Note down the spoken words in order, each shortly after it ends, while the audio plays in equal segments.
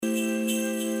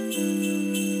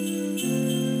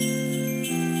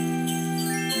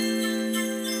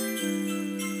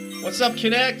What's up,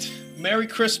 Connect? Merry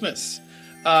Christmas.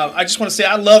 I just want to say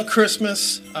I love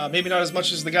Christmas. Maybe not as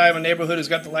much as the guy in my neighborhood who's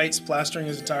got the lights plastering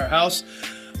his entire house,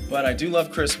 but I do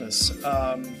love Christmas.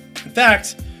 In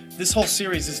fact, this whole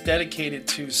series is dedicated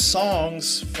to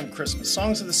songs from Christmas,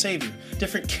 songs of the Savior,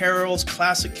 different carols,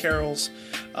 classic carols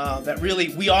that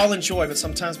really we all enjoy, but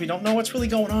sometimes we don't know what's really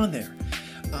going on there.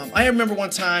 I remember one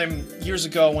time years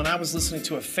ago when I was listening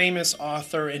to a famous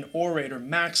author and orator,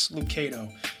 Max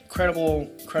Lucado. Incredible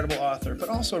author, but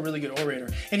also a really good orator.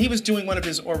 And he was doing one of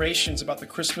his orations about the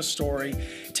Christmas story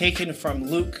taken from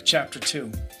Luke chapter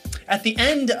 2. At the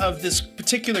end of this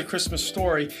particular Christmas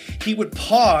story, he would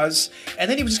pause, and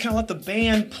then he would just kind of let the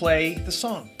band play the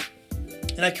song.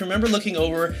 And I can remember looking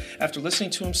over after listening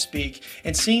to him speak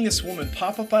and seeing this woman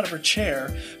pop up out of her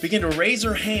chair, begin to raise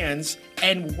her hands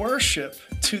and worship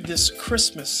to this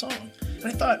Christmas song. And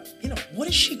I thought, what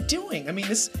is she doing? I mean,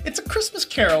 it's a Christmas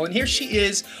carol, and here she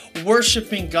is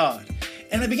worshiping God.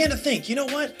 And I began to think, you know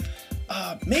what?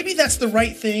 Maybe that's the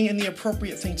right thing and the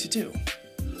appropriate thing to do.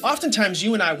 Oftentimes,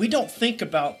 you and I, we don't think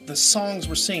about the songs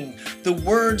we're singing, the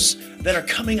words that are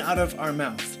coming out of our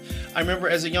mouth. I remember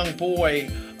as a young boy,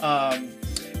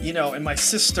 and my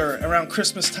sister, around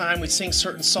Christmas time, we'd sing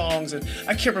certain songs, and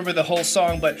I can't remember the whole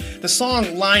song, but the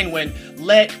song line went,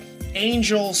 "Let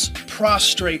angels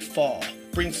prostrate fall,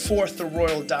 bring forth the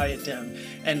royal diadem,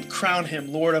 and crown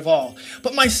him Lord of all."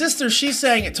 But my sister, she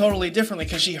sang it totally differently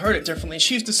because she heard it differently.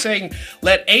 She used to sing,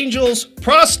 "Let angels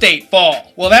prostate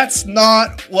fall." Well, that's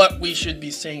not what we should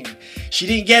be singing. She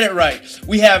didn't get it right.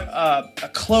 We have a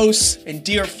close and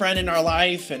dear friend in our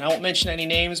life, and I won't mention any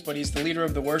names, but he's the leader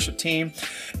of the worship team.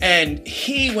 And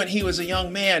he, when he was a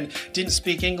young man, didn't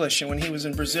speak English. And when he was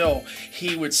in Brazil,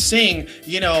 he would sing,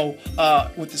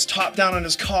 with his top down on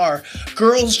his car,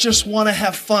 "Girls just want to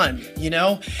have fun,"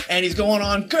 And he's going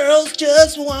on, "Girls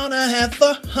just want to have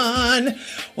fun."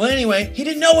 Well, anyway, he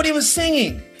didn't know what he was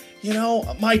singing.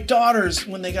 My daughters,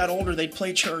 when they got older, they'd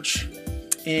play church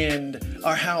in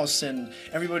our house, and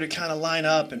everybody would kind of line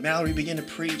up, and Mallory began to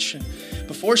preach. And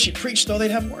before she preached, though,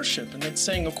 they'd have worship, and they'd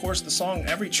sing, of course, the song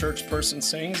every church person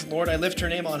sings, "Lord, I lift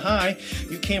your name on high.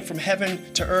 You came from heaven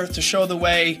to earth to show the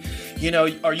way,"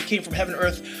 or "You came from heaven to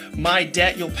earth, my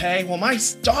debt you'll pay." Well, my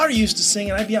daughter used to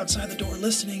sing, and I'd be outside the door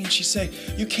listening, and she'd say,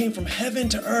 "You came from heaven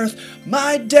to earth,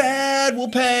 my dad will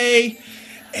pay."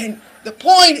 And the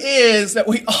point is that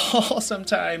we all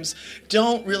sometimes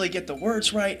don't really get the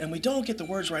words right, and we don't get the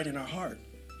words right in our heart.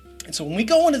 And so when we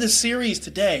go into this series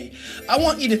today, I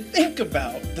want you to think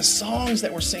about the songs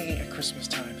that we're singing at Christmas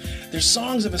time. They're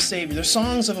songs of a Savior. They're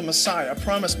songs of a Messiah, a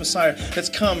promised Messiah that's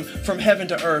come from heaven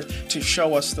to earth to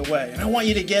show us the way. And I want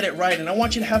you to get it right, and I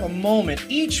want you to have a moment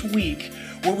each week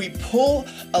where we pull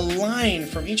a line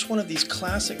from each one of these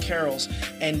classic carols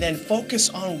and then focus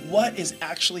on what is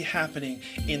actually happening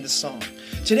in the song.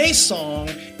 Today's song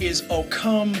is "O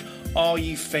Come All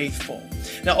Ye Faithful."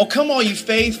 Now, "O Come All Ye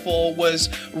Faithful" was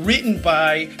written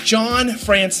by John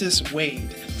Francis Wade.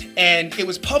 And it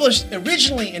was published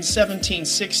originally in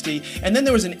 1760, and then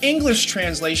there was an English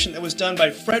translation that was done by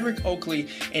Frederick Oakley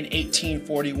in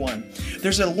 1841.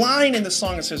 There's a line in the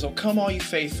song that says, "O come all you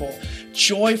faithful,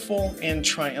 joyful and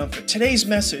triumphant." Today's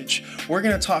message, we're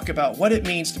going to talk about what it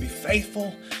means to be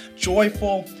faithful,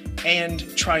 joyful, and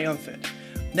triumphant.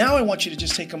 Now I want you to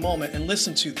just take a moment and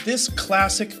listen to this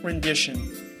classic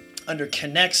rendition under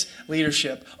Connect's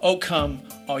leadership, "O Come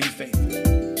All You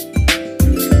Faithful."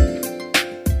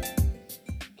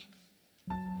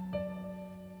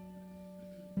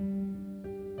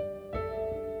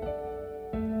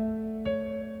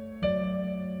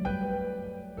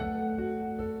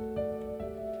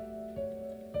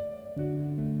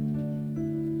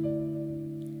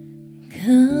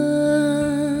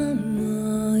 Come,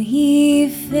 all ye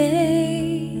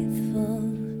faithful,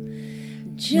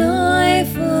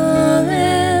 joyful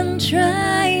and triumphant.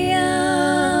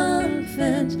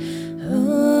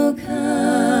 O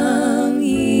come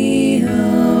ye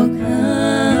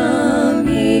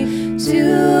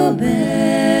to Bethlehem.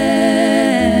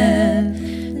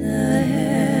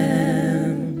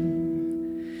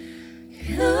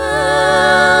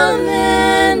 Come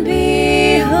and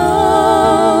behold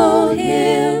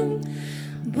him,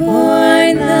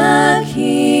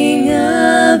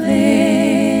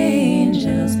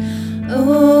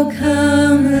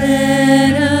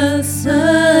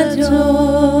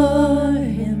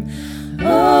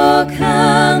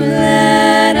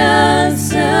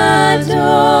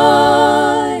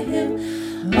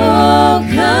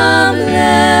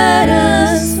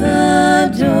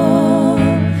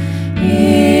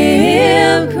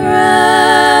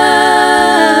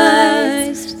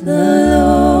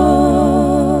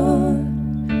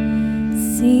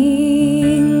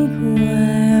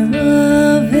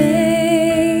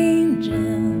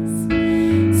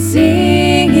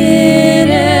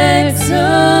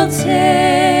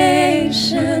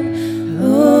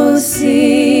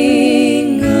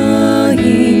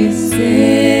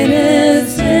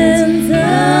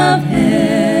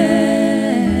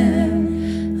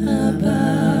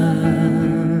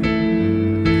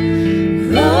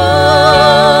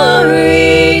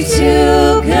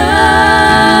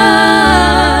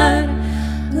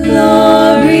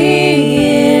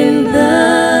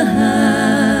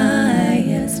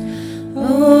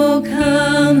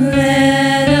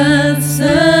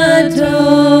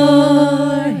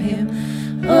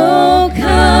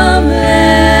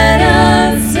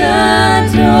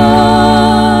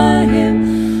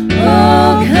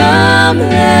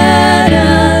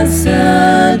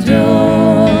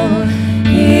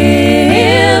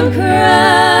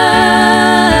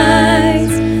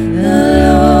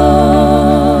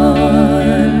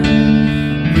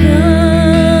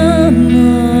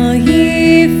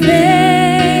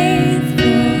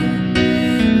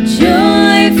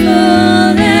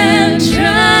 and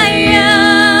triumphant.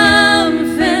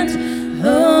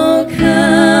 Oh,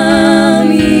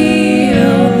 come ye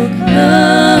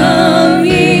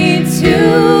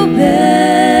to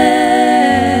Bethlehem.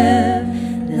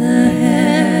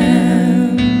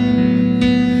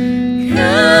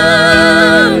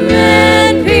 Come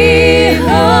and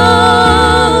behold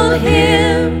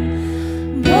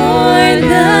him, born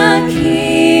the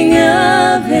King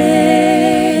of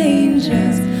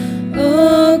angels.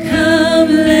 Oh, come,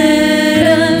 let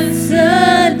us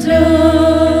adore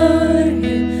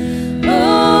him.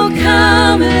 Oh,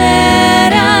 come,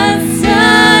 let us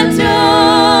adore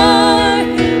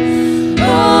him.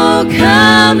 Oh,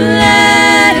 come,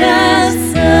 let us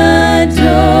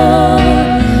adore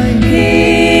him,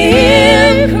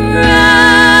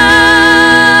 Christ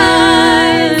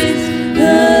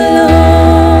the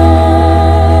Lord.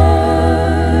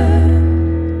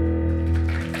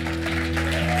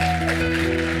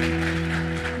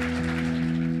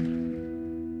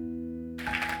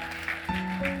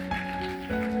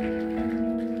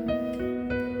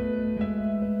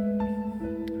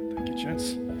 Thank you,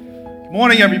 gents. Good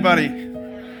morning, everybody.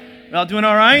 Y'all doing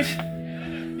all right?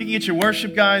 You can get your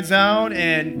worship guides out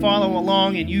and follow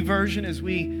along in YouVersion as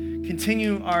we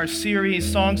continue our series,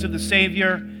 Songs of the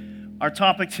Savior. Our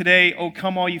topic today, Oh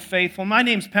Come All You Faithful. My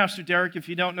name's Pastor Deryck. If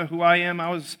you don't know who I am, I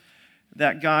was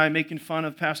that guy making fun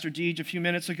of Pastor Deej a few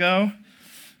minutes ago.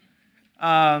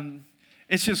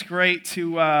 It's just great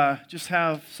to just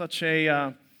have such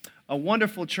a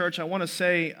wonderful church. I want to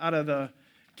say out of the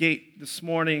gate this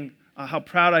morning how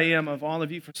proud I am of all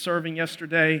of you for serving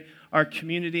yesterday. Our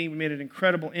community, we made an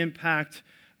incredible impact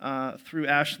through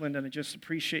Ashland, and I just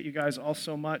appreciate you guys all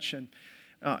so much. And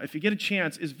if you get a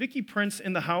chance, is Vicki Prince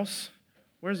in the house?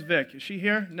 Where's Vic? Is she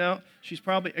here? No, she's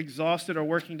probably exhausted or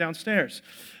working downstairs.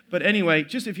 But anyway,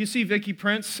 just if you see Vicki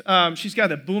Prince, she's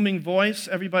got a booming voice.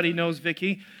 Everybody knows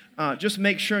Vicki. Just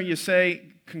make sure you say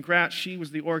congrats. She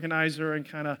was the organizer and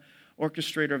kind of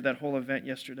orchestrator of that whole event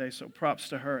yesterday, so props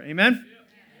to her. Amen?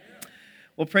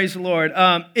 Well, praise the Lord.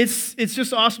 It's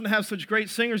just awesome to have such great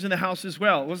singers in the house as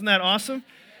well. Wasn't that awesome?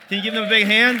 Can you give them a big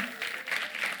hand?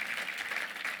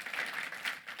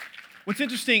 What's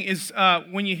interesting is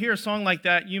when you hear a song like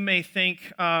that, you may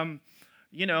think, a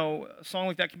song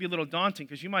like that can be a little daunting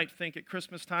because you might think at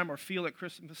Christmas time or feel at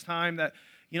Christmas time that,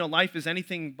 life is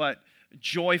anything but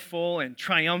joyful and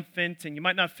triumphant, and you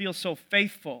might not feel so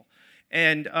faithful.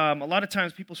 And a lot of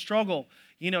times people struggle,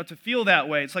 to feel that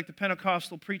way. It's like the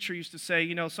Pentecostal preacher used to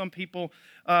say, some people,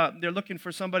 they're looking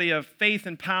for somebody of faith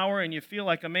and power, and you feel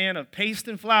like a man of paste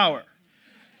and flour.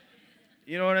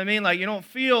 You know what I mean? Like you don't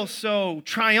feel so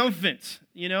triumphant,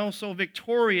 so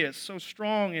victorious, so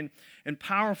strong and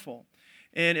powerful.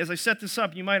 And as I set this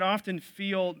up, you might often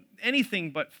feel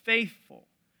anything but faithful.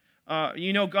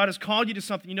 God has called you to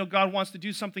something. God wants to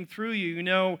do something through you. You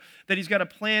know that He's got a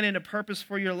plan and a purpose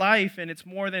for your life, and it's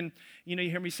more than, you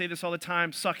hear me say this all the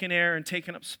time, sucking air and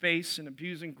taking up space and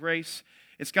abusing grace.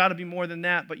 It's got to be more than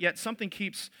that, but yet something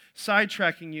keeps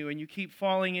sidetracking you, and you keep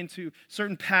falling into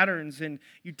certain patterns, and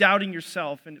you doubting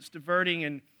yourself, and it's diverting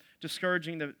and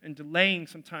discouraging and delaying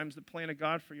sometimes the plan of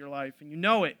God for your life, and you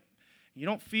know it. You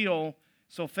don't feel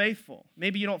so faithful.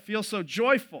 Maybe you don't feel so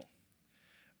joyful.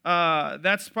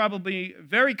 That's probably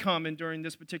very common during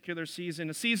this particular season,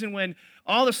 a season when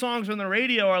all the songs on the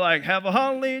radio are like, have a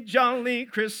holly jolly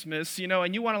Christmas,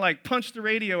 and you want to like punch the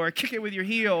radio or kick it with your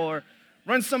heel or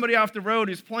run somebody off the road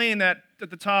who's playing that at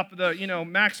the top of the,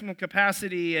 maximum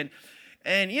capacity,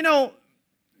 and you know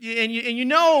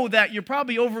that you're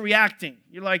probably overreacting.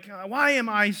 You're like, why am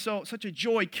I such a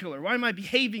joy killer? Why am I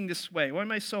behaving this way? Why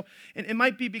am I so? And it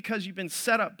might be because you've been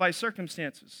set up by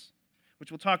circumstances,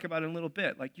 which we'll talk about in a little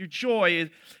bit. Like your joy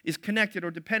is connected or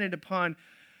dependent upon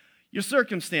your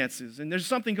circumstances. And there's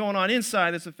something going on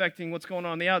inside that's affecting what's going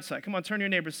on the outside. Come on, turn to your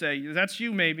neighbor, say, that's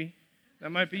you maybe. That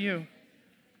might be you.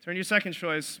 Turn to your second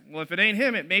choice. Well, if it ain't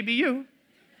him, it may be you.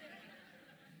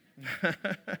 I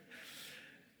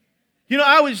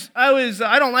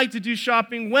don't like to do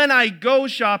shopping. When I go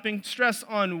shopping, stress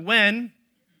on when.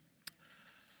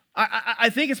 I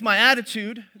think it's my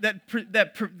attitude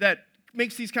that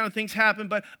makes these kind of things happen,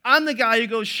 but I'm the guy who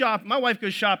goes shop. My wife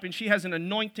goes shopping. She has an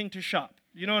anointing to shop.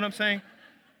 You know what I'm saying?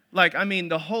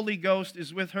 The Holy Ghost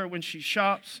is with her when she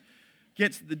shops,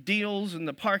 gets the deals and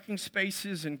the parking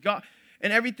spaces and God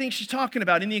and everything she's talking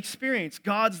about in the experience.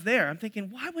 God's there. I'm thinking,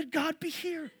 why would God be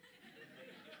here?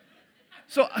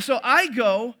 So I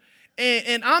go,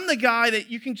 and I'm the guy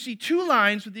that you can see two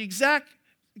lines with the exact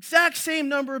same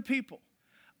number of people.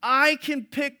 I can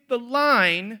pick the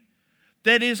line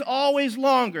that is always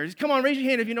longer. Come on, raise your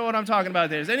hand if you know what I'm talking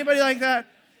about there. Is anybody like that?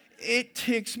 It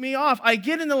ticks me off. I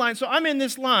get in the line. So I'm in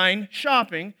this line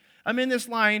shopping. I'm in this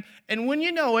line. And when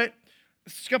you know it,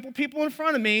 a couple people in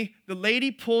front of me, the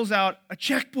lady pulls out a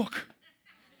checkbook.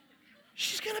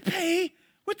 She's going to pay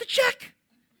with the check.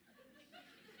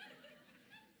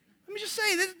 Let me just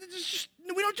say,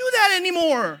 we don't do that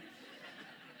anymore.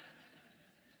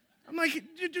 I'm like,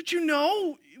 did you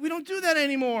know? We don't do that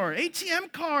anymore.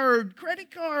 ATM card,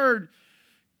 credit card.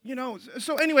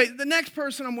 So anyway, the next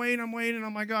person, I'm waiting, oh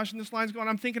my gosh, and this line's going,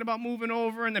 I'm thinking about moving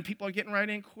over, and then people are getting right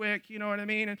in quick, you know what I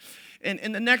mean?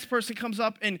 And the next person comes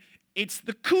up, and it's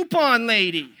the coupon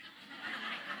lady.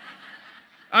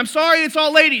 I'm sorry it's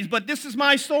all ladies, but this is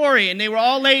my story, and they were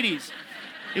all ladies.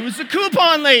 It was the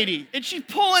coupon lady, and she's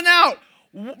pulling out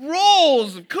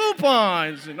rolls of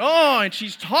coupons, and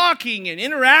she's talking and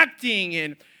interacting,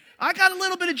 and I got a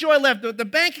little bit of joy left. The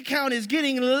bank account is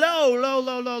getting low.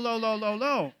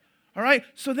 All right?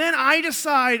 So then I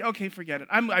decide, okay, forget it.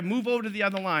 I move over to the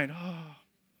other line. Oh,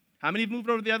 how many have moved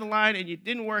over to the other line and it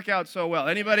didn't work out so well?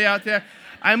 Anybody out there?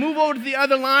 I move over to the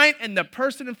other line, and the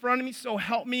person in front of me, so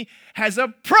help me, has a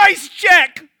price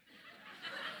check.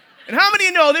 And how many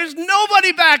of you know there's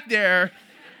nobody back there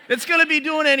that's going to be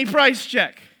doing any price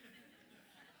check?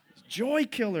 Joy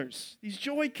killers. These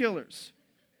joy killers.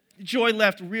 Joy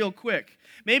left real quick.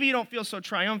 Maybe you don't feel so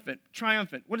triumphant.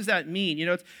 What does that mean?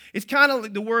 It's kind of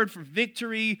like the word for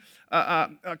victory.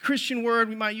 A Christian word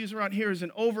we might use around here is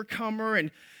an overcomer. And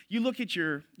you look at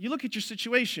your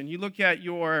situation. You look at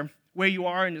where you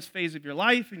are in this phase of your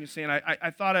life, and you're saying, I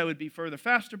thought I would be further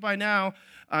faster by now.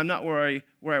 I'm not where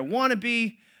I want to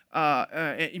be.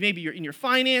 Maybe you're in your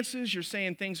finances. You're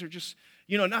saying things are just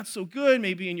not so good.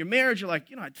 Maybe in your marriage, you're like,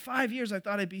 5 years I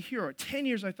thought I'd be here, or 10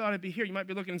 years I thought I'd be here. You might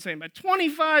be looking and saying, by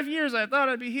 25 years I thought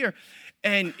I'd be here.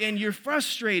 And you're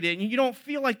frustrated, and you don't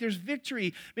feel like there's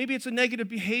victory. Maybe it's a negative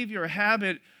behavior, a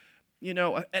habit,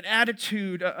 an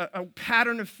attitude, a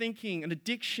pattern of thinking, an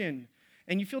addiction,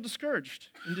 and you feel discouraged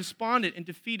and despondent and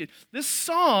defeated. This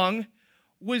song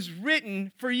was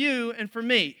written for you and for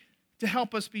me, to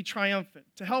help us be triumphant,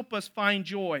 to help us find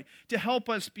joy, to help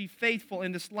us be faithful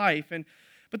in this life.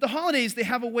 But the holidays, they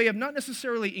have a way of not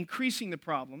necessarily increasing the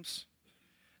problems.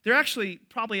 They're actually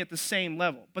probably at the same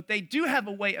level, but they do have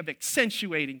a way of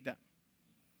accentuating them.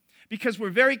 Because we're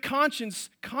very conscious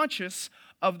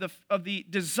of the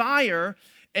desire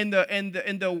and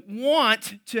the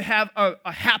want to have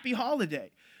a happy holiday,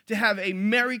 to have a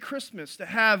Merry Christmas, to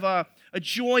have a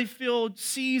joy-filled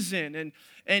season,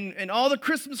 and all the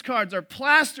Christmas cards are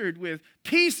plastered with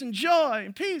peace and joy,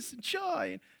 and peace and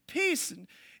joy, and peace,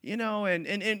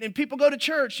 and people go to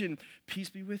church, and peace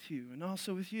be with you, and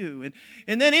also with you,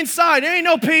 and then inside there ain't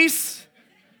no peace.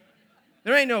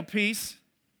 There ain't no peace,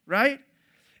 right?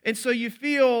 And so you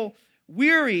feel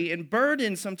weary and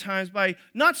burdened sometimes by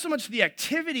not so much the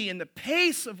activity and the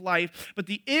pace of life, but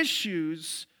the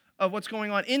issues of what's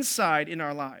going on inside in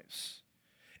our lives.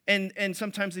 And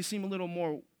sometimes they seem a little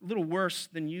worse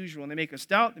than usual. And they make us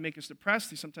doubt, they make us depressed,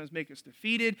 they sometimes make us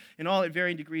defeated, and all at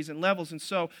varying degrees and levels. And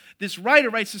so this writer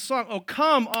writes this song, "Oh,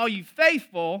 come, all you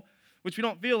faithful," which we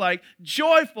don't feel like,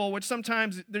 joyful, which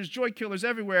sometimes there's joy killers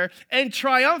everywhere, and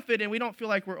triumphant, and we don't feel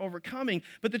like we're overcoming.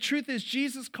 But the truth is,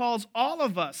 Jesus calls all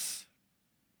of us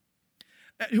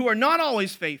who are not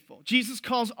always faithful. Jesus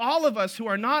calls all of us who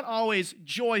are not always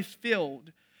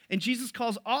joy-filled. And Jesus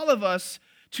calls all of us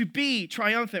to be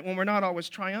triumphant when we're not always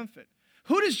triumphant.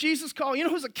 Who does Jesus call? You know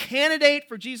who's a candidate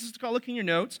for Jesus to call? Look in your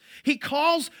notes. He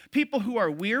calls people who are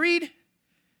wearied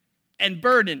and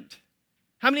burdened.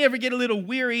 How many ever get a little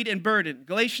wearied and burdened?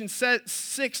 Galatians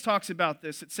 6 talks about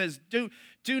this. It says, do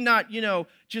not,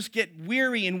 just get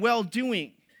weary in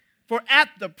well-doing. For at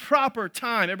the proper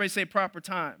time, everybody say proper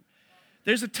time.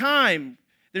 There's a time.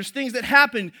 There's things that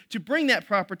happen to bring that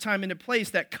proper time into place,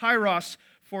 that kairos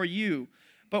for you.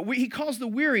 But he calls the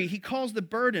weary, he calls the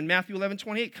burden. Matthew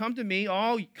 11:28,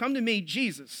 come to me,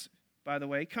 Jesus, by the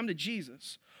way, come to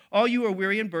Jesus. All you are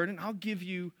weary and burdened, I'll give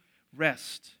you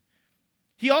rest.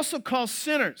 He also calls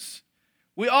sinners.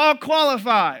 We all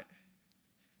qualify.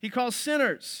 He calls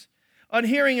sinners. On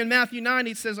hearing in Matthew 9,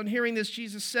 he says, on hearing this,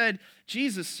 Jesus said,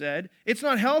 it's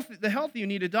not the healthy who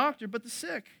need a doctor, but the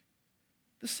sick.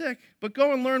 The sick. But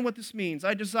go and learn what this means.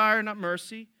 I desire not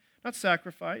mercy, not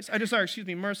sacrifice.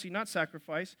 Mercy, not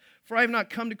sacrifice. For I have not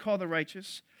come to call the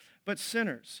righteous, but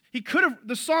sinners.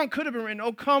 The song could have been written,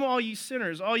 oh, come all ye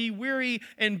sinners, all ye weary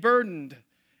and burdened,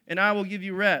 and I will give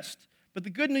you rest. But the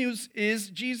good news is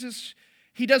Jesus,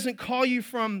 he doesn't call you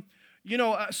from,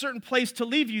 a certain place to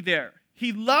leave you there.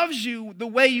 He loves you the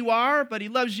way you are, but he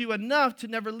loves you enough to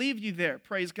never leave you there.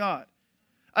 Praise God.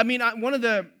 I mean, one of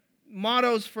the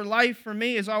mottos for life for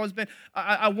me has always been,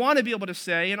 I want to be able to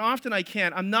say, and often I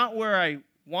can't, I'm not where I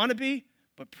want to be,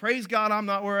 but praise God, I'm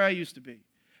not where I used to be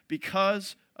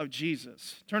because of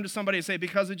Jesus. Turn to somebody and say,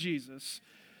 because of Jesus,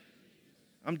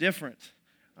 I'm different.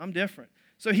 I'm different.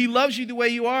 So he loves you the way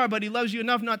you are, but he loves you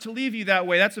enough not to leave you that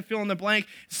way. That's a fill in the blank.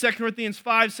 2 Corinthians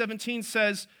 5:17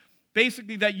 says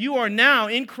basically that you are now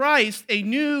in Christ a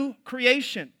new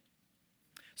creation.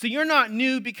 So you're not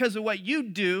new because of what you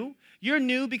do. You're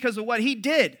new because of what he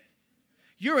did.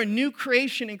 You're a new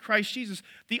creation in Christ Jesus.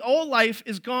 The old life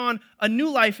is gone. A new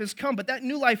life has come. But that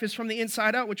new life is from the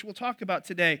inside out, which we'll talk about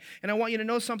today. And I want you to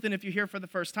know something if you're here for the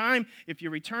first time, if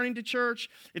you're returning to church,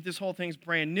 if this whole thing's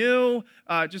brand new,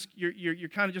 you're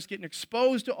kind of just getting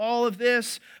exposed to all of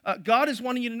this. God is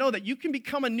wanting you to know that you can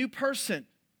become a new person.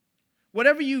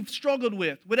 Whatever you've struggled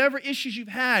with, whatever issues you've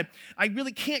had, I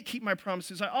really can't keep my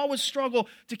promises. I always struggle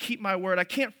to keep my word. I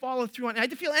can't follow through on it.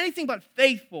 I feel anything but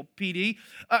faithful, PD.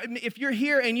 If you're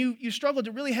here and you struggle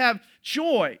to really have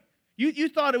joy, you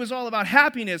thought it was all about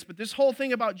happiness, but this whole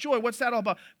thing about joy, what's that all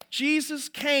about? Jesus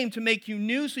came to make you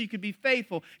new so you could be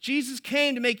faithful. Jesus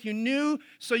came to make you new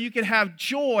so you could have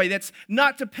joy that's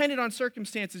not dependent on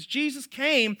circumstances. Jesus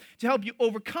came to help you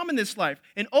overcome in this life.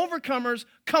 And overcomers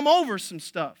come over some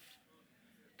stuff.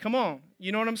 Come on,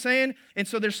 you know what I'm saying? And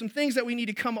so there's some things that we need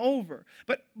to come over.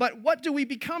 But what do we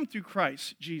become through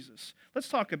Christ Jesus? Let's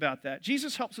talk about that.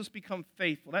 Jesus helps us become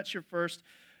faithful. That's your first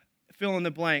fill in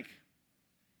the blank.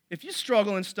 If you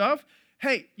struggle and stuff,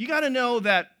 hey, you got to know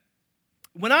that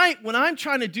when I'm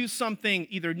trying to do something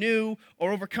either new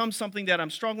or overcome something that I'm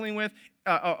struggling with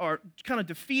or kind of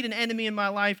defeat an enemy in my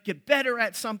life, get better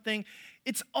at something,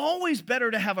 it's always better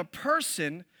to have a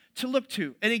person to look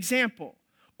to, an example,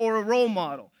 or a role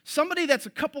model, somebody that's a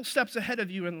couple steps ahead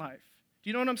of you in life. Do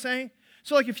you know what I'm saying?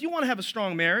 So like if you want to have a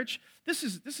strong marriage, this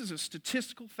is a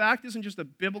statistical fact, this isn't just a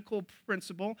biblical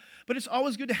principle, but it's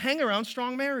always good to hang around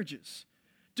strong marriages.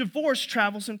 Divorce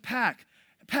travels in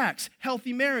packs.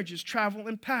 Healthy marriages travel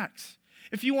in packs.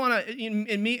 If you want to,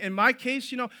 in my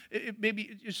case,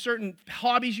 maybe certain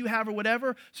hobbies you have or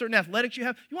whatever, certain athletics you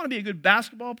have, you want to be a good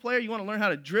basketball player, you want to learn how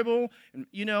to dribble, and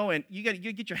you got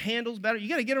to get your handles better. You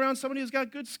got to get around somebody who's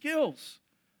got good skills,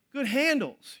 good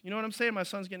handles. You know what I'm saying? My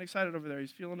son's getting excited over there.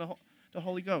 He's feeling the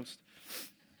Holy Ghost.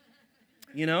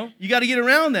 You got to get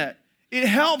around that. It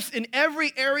helps in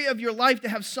every area of your life to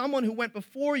have someone who went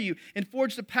before you and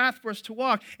forged a path for us to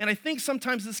walk. And I think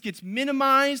sometimes this gets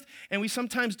minimized, and we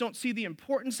sometimes don't see the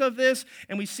importance of this,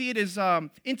 and we see it as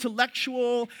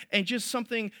intellectual and just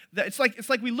something that it's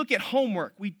like we look at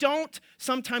homework. We don't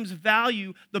sometimes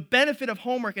value the benefit of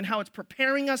homework and how it's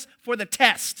preparing us for the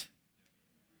test.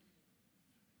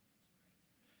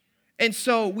 And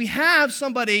so we have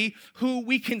somebody who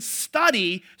we can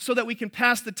study so that we can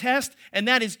pass the test, and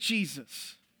that is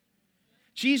Jesus.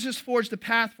 Jesus forged the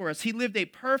path for us. He lived a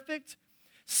perfect,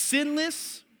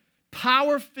 sinless,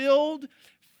 power-filled,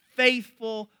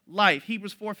 faithful life.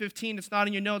 Hebrews 4:15, it's not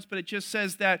in your notes, but it just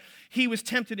says that he was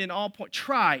tempted in all points,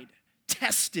 tried,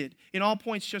 tested in all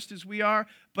points just as we are,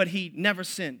 but he never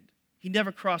sinned. He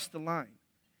never crossed the line.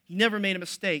 He never made a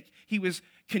mistake. He was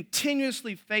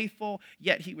continuously faithful,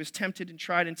 yet he was tempted and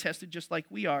tried and tested just like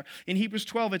we are. In Hebrews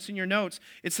 12, it's in your notes.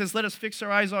 It says, let us fix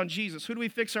our eyes on Jesus. Who do we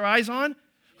fix our eyes on?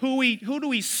 Who do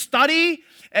we study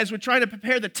as we're trying to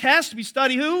prepare the test? We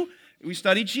study who? We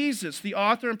study Jesus, the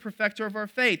author and perfecter of our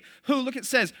faith. Who? Look, it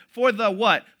says, for the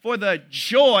what? For the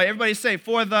joy. Everybody say,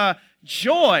 for the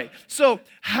joy. So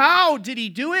how did he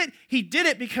do it? He did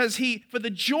it because for the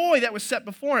joy that was set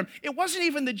before him. It wasn't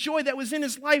even the joy that was in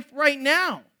his life right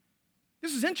now.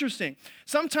 This is interesting.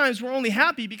 Sometimes we're only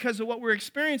happy because of what we're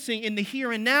experiencing in the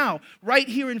here and now, right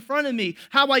here in front of me.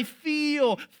 How I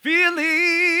feel.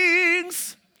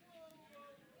 Feelings.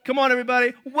 Come on,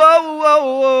 everybody. Whoa,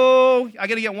 whoa, whoa. I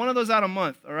got to get one of those out a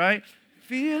month, all right?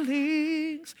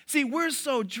 Feelings. See, we're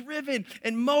so driven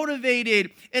and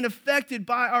motivated and affected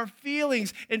by our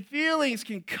feelings, and feelings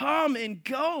can come and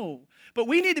go. But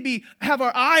we need to have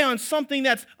our eye on something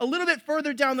that's a little bit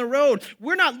further down the road.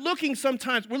 We're not looking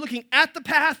sometimes, we're looking at the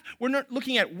path, we're not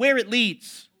looking at where it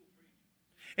leads.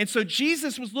 And so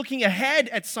Jesus was looking ahead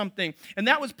at something, and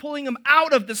that was pulling him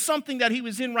out of the something that he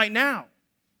was in right now.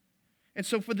 And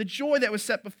so for the joy that was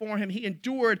set before him, he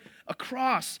endured a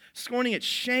cross, scorning its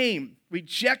shame,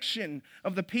 rejection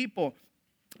of the people.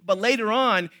 But later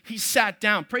on, he sat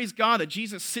down. Praise God that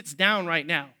Jesus sits down right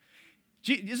now.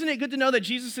 Isn't it good to know that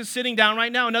Jesus is sitting down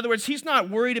right now? In other words, he's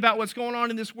not worried about what's going on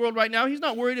in this world right now. He's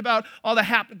not worried about all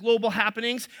the global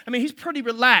happenings. I mean, he's pretty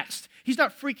relaxed. He's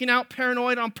not freaking out,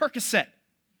 paranoid on Percocet.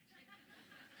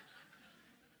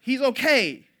 He's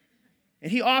okay.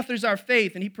 And he authors our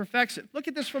faith, and he perfects it. Look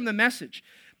at this from the Message.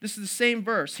 This is the same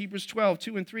verse, Hebrews 12,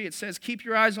 2 and 3. It says, keep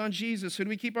your eyes on Jesus. Who do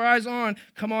we keep our eyes on?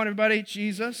 Come on, everybody.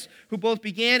 Jesus, who both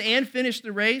began and finished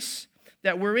the race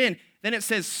that we're in. Then it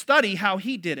says, study how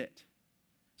he did it.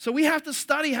 So we have to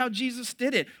study how Jesus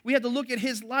did it. We have to look at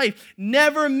his life.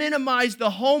 Never minimize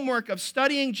the homework of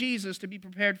studying Jesus to be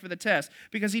prepared for the test,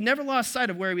 because he never lost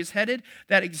sight of where he was headed,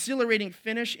 that exhilarating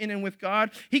finish in and with God.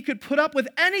 He could put up with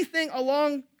anything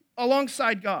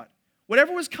alongside God,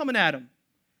 whatever was coming at him.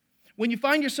 When you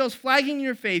find yourselves flagging in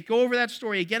your faith, go over that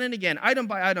story again and again, item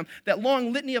by item, that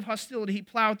long litany of hostility he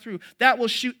plowed through, that will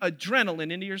shoot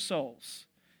adrenaline into your souls.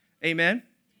 Amen?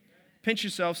 Pinch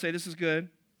yourself, say, this is good.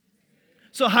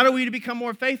 So how do we become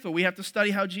more faithful? We have to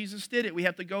study how Jesus did it. We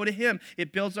have to go to him.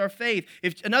 It builds our faith.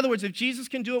 In other words, if Jesus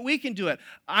can do it, we can do it.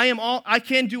 I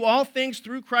can do all things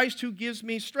through Christ who gives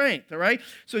me strength, all right?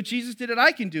 So if Jesus did it,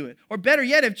 I can do it. Or better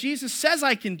yet, if Jesus says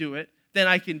I can do it, then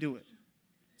I can do it.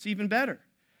 It's even better.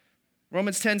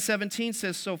 Romans 10:17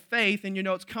 says, so faith, and you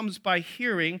know it comes by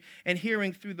hearing, and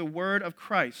hearing through the word of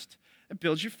Christ. It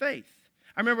builds your faith.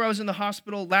 I remember I was in the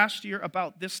hospital last year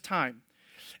about this time.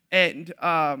 And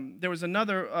there was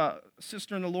another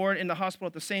sister in the Lord in the hospital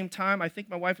at the same time. I think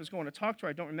my wife was going to talk to her.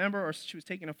 I don't remember. Or she was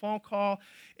taking a phone call.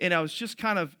 And I was just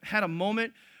kind of had a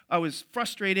moment. I was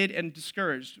frustrated and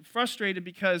discouraged. Frustrated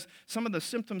because some of the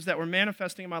symptoms that were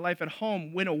manifesting in my life at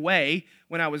home went away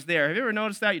when I was there. Have you ever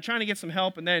noticed that? You're trying to get some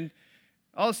help, and then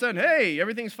all of a sudden, hey,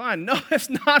 everything's fine. No, it's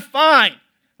not fine.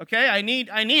 Okay, I need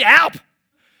help.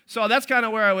 So that's kind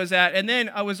of where I was at. And then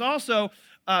I was also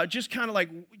just kind of like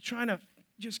trying to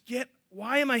just get,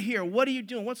 why am I here? What are you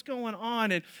doing? What's going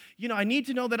on? And, I need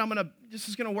to know that this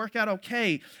is going to work out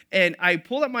okay. And I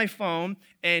pulled up my phone,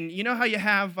 and you know how you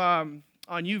have, on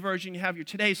YouVersion, you have your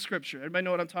today's scripture. Everybody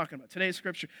know what I'm talking about. Today's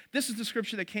scripture. This is the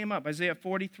scripture that came up, Isaiah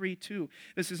 43:2.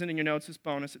 This isn't in your notes, it's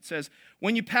bonus. It says,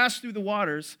 when you pass through the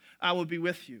waters, I will be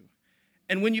with you.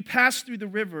 And when you pass through the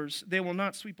rivers, they will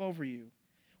not sweep over you.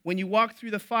 When you walk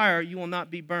through the fire, you will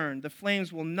not be burned. The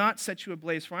flames will not set you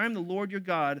ablaze, for I am the Lord your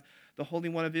God, the Holy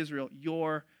One of Israel,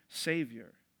 your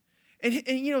Savior.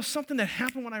 And something that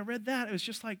happened when I read that, it was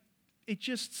just like, it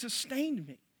just sustained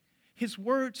me. His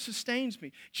word sustains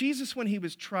me. Jesus, when he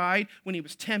was tried, when he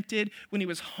was tempted, when he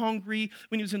was hungry,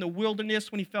 when he was in the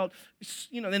wilderness, when he felt,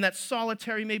 in that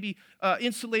solitary, maybe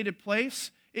insulated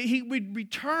place, he would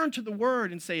return to the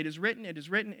word and say, it is written, it is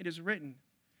written, it is written.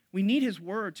 We need his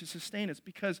word to sustain us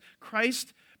because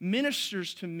Christ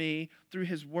ministers to me through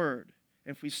his word.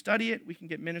 And if we study it, we can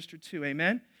get ministered to.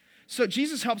 Amen? So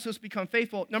Jesus helps us become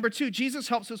faithful. Number 2, Jesus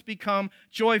helps us become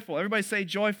joyful. Everybody say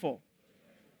joyful.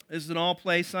 This is an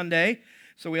all-play Sunday,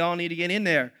 so we all need to get in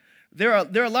there. There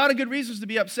are a lot of good reasons to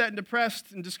be upset and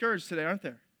depressed and discouraged today, aren't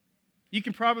there? You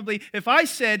can probably, if I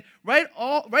said,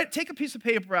 take a piece of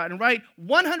paper out and write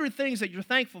 100 things that you're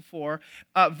thankful for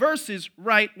versus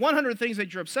write 100 things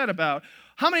that you're upset about,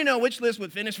 how many know which list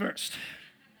would finish first?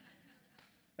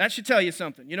 That should tell you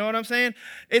something. You know what I'm saying?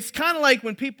 It's kind of like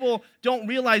when people don't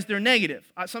realize they're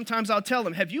negative. Sometimes I'll tell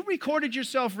them, have you recorded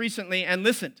yourself recently and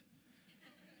listened?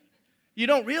 You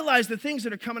don't realize the things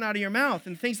that are coming out of your mouth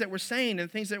and things that we're saying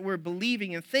and things that we're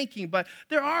believing and thinking, but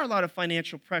there are a lot of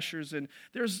financial pressures, and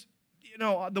there's,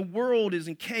 the world is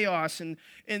in chaos, and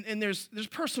there's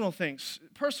personal things,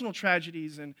 personal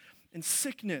tragedies and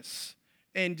sickness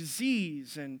and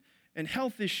disease and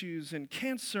health issues and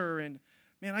cancer, and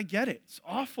man, I get it. It's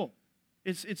awful.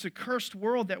 It's a cursed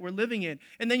world that we're living in.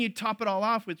 And then you top it all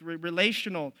off with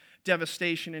relational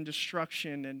devastation and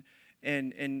destruction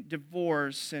and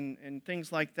divorce and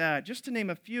things like that, just to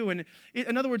name a few. And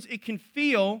in other words, it can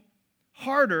feel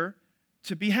harder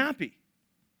to be happy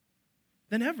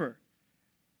than ever.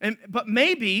 But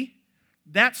maybe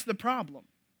that's the problem.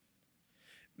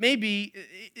 Maybe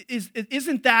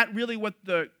isn't that really what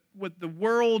the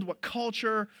world, what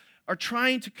culture are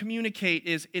trying to communicate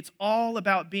is it's all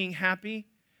about being happy?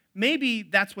 Maybe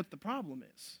that's what the problem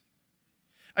is.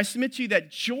 I submit to you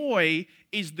that joy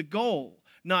is the goal,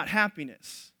 not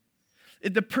happiness.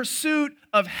 The pursuit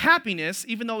of happiness,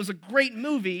 even though it was a great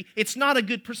movie, it's not a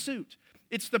good pursuit.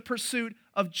 It's the pursuit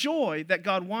of joy that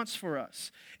God wants for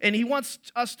us. And he wants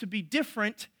us to be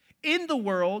different in the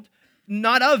world,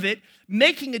 not of it,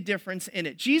 making a difference in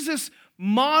it. Jesus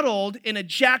modeled in a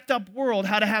jacked up world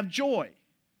how to have joy.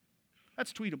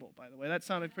 That's tweetable, by the way. That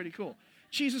sounded pretty cool.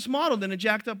 Jesus modeled in a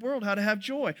jacked up world how to have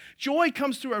joy. Joy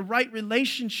comes through a right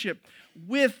relationship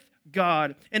with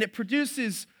God, and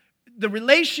the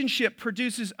relationship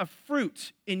produces a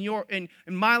fruit in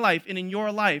my life and in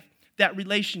your life, that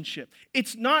relationship.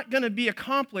 It's not going to be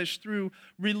accomplished through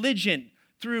religion,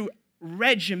 through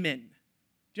regimen.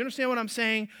 Do you understand what I'm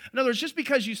saying? In other words, just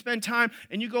because you spend time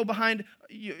and you go behind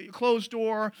a closed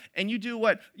door and you do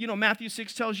what, Matthew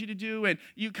 6 tells you to do, and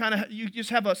you just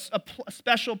have a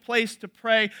special place to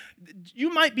pray,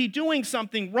 you might be doing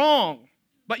something wrong,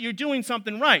 but you're doing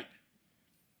something right.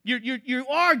 You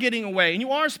are getting away and you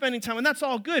are spending time, and that's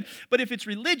all good. But if it's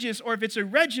religious or if it's a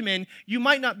regimen, you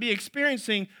might not be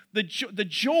experiencing the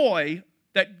joy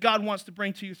that God wants to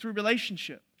bring to you through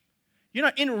relationship. You're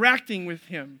not interacting with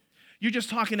him. You're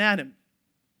just talking at him.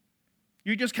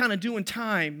 You're just kind of doing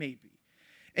time, maybe.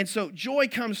 And so joy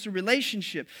comes through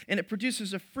relationship, and it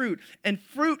produces a fruit. And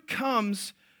fruit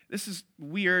comes, this is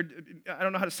weird, I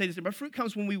don't know how to say this, but fruit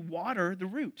comes when we water the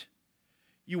root.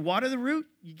 You water the root,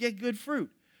 you get good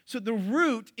fruit. So the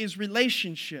root is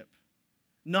relationship,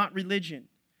 not religion.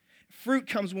 Fruit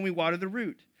comes when we water the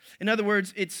root. In other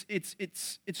words, it's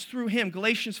through him.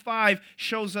 Galatians 5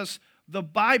 shows us the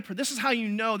byproduct. This is how you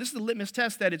know, this is the litmus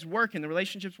test that it's working, the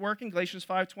relationship's working. Galatians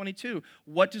 5:22.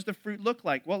 What does the fruit look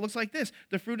like? Well, it looks like this.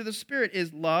 The fruit of the Spirit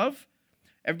is love.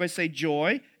 Everybody say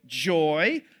joy,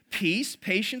 peace,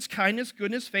 patience, kindness,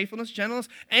 goodness, faithfulness, gentleness,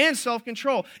 and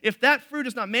self-control. If that fruit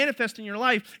is not manifest in your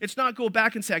life, it's not go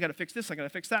back and say, I got to fix this, I got to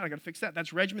fix that, I got to fix that.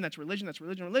 That's regimen, that's religion, that's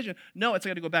religion. No, it's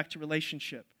got to go back to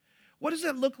relationship. What does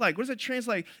that look like? What does that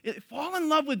translate? Fall in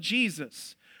love with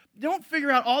Jesus. Don't figure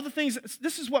out all the things.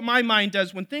 This is what my mind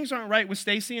does. When things aren't right with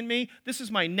Stacy and me, this is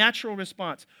my natural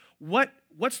response.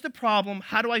 What's the problem?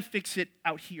 How do I fix it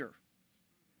out here?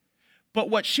 But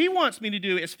what she wants me to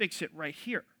do is fix it right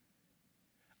here.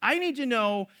 I need to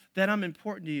know that I'm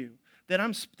important to you.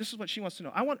 This is what she wants to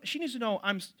know. She needs to know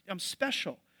I'm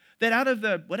special. That out of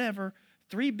the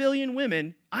 3 billion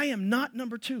women, I am not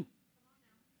number 2.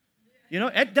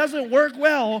 It doesn't work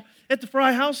well at the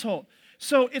Fry household.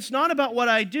 So it's not about what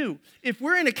I do. If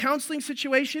we're in a counseling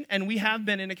situation, and we have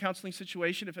been in a counseling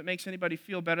situation, if it makes anybody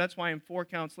feel better, that's why I'm for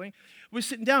counseling. We're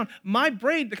sitting down. My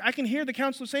brain, I can hear the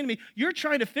counselor saying to me, you're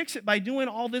trying to fix it by doing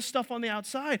all this stuff on the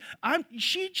outside.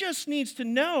 She just needs to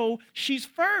know she's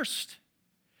first.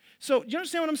 So do you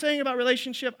understand what I'm saying about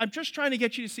relationship? I'm just trying to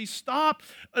get you to see, stop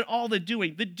all the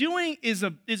doing. The doing is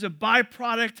a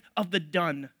byproduct of the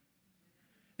done.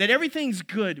 That everything's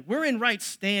good. We're in right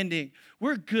standing.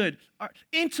 We're good. Our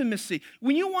intimacy.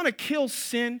 When you want to kill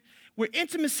sin, where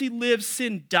intimacy lives,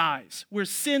 sin dies. Where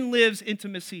sin lives,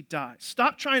 intimacy dies.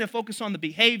 Stop trying to focus on the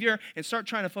behavior and start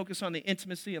trying to focus on the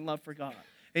intimacy and love for God.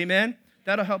 Amen?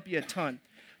 That'll help you a ton.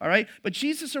 All right? But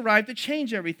Jesus arrived to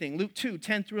change everything. Luke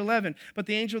 2:10-11. But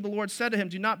the angel of the Lord said to him,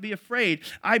 do not be afraid.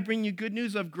 I bring you good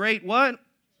news of great what?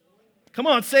 Come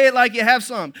on, say it like you have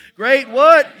some. Great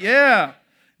what? Yeah.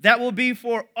 That will be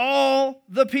for all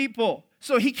the people.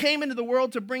 So he came into the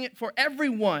world to bring it for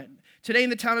everyone. Today in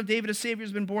the town of David, a Savior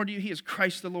has been born to you. He is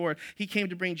Christ the Lord. He came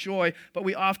to bring joy, but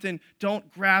we often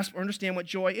don't grasp or understand what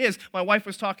joy is. My wife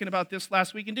was talking about this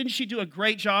last week, and didn't she do a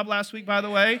great job last week, by the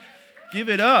way? Give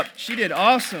it up. She did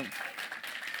awesome.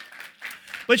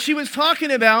 But she was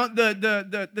talking about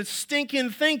the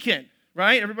stinking thinking.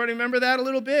 Right? Everybody remember that a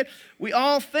little bit? We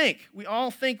all think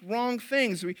wrong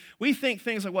things. We think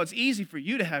things like, well, it's easy for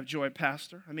you to have joy,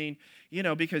 Pastor. I mean,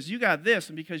 because you got this,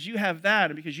 and because you have that,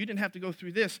 and because you didn't have to go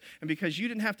through this, and because you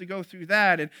didn't have to go through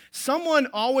that. And someone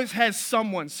always has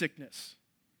someone's sickness.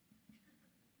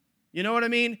 You know what I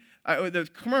mean? The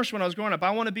commercial when I was growing up,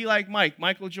 I want to be like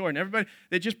Michael Jordan. Everybody,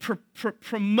 they just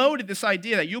promoted this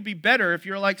idea that you'll be better if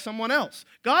you're like someone else.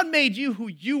 God made you who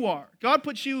you are. God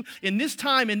put you in this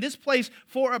time, in this place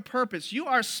for a purpose. You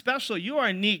are special. You are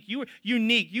unique. You are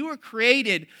unique. You were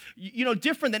created,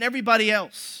 different than everybody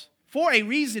else for a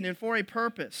reason and for a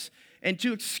purpose. And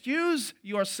to excuse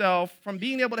yourself from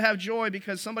being able to have joy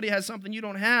because somebody has something you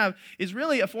don't have is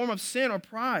really a form of sin or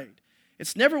pride.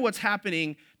 It's never what's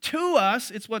happening to us,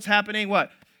 it's what's happening,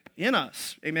 what? In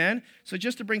us. Amen? So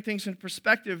just to bring things into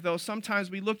perspective, though,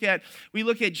 sometimes we look at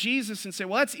Jesus and say,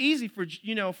 well, that's easy for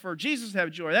Jesus to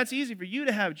have joy. That's easy for you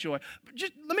to have joy. But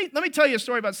just let me tell you a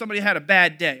story about somebody who had a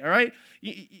bad day, all right?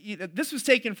 This was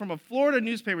taken from a Florida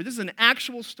newspaper. This is an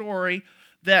actual story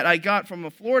that I got from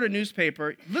a Florida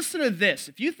newspaper. Listen to this.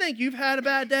 If you think you've had a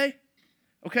bad day,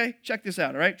 okay, check this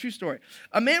out, all right? True story.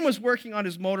 A man was working on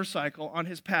his motorcycle on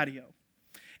his patio.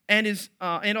 And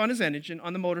on his engine,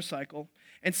 on the motorcycle,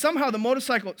 and somehow the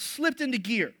motorcycle slipped into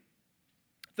gear.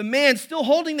 The man, still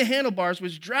holding the handlebars,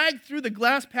 was dragged through the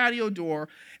glass patio door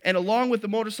and along with the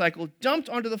motorcycle, dumped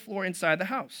onto the floor inside the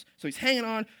house. So he's hanging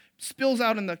on, spills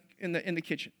out in the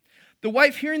kitchen. The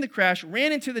wife, hearing the crash,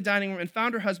 ran into the dining room and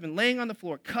found her husband laying on the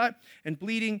floor, cut and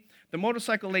bleeding. The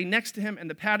motorcycle lay next to him and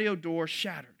the patio door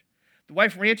shattered. The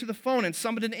wife ran to the phone and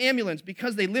summoned an ambulance.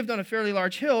 Because they lived on a fairly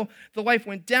large hill, the wife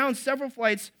went down several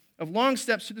flights of long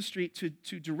steps to the street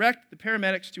to direct the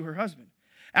paramedics to her husband.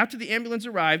 After the ambulance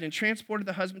arrived and transported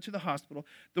the husband to the hospital,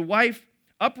 the wife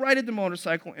uprighted the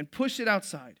motorcycle and pushed it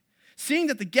outside. Seeing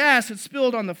that the gas had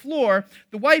spilled on the floor,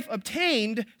 the wife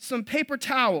obtained some paper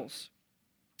towels,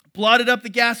 blotted up the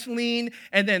gasoline,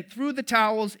 and then threw the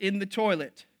towels in the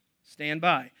toilet. Stand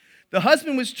by. The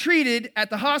husband was treated at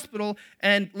the hospital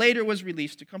and later was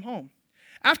released to come home.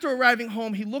 After arriving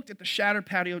home, he looked at the shattered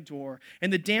patio door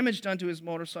and the damage done to his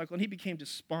motorcycle, and he became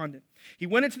despondent. He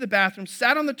went into the bathroom,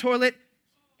 sat on the toilet,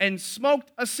 and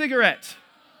smoked a cigarette.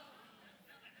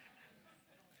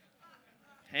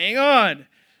 Hang on.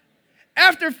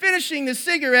 After finishing the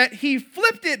cigarette, he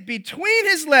flipped it between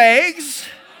his legs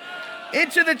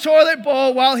into the toilet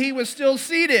bowl while he was still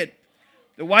seated.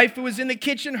 The wife, who was in the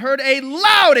kitchen, heard a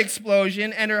loud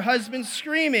explosion and her husband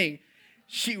screaming.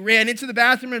 She ran into the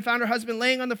bathroom and found her husband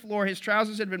laying on the floor. His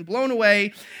trousers had been blown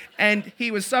away, and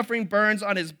he was suffering burns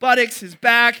on his buttocks, his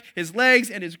back, his legs,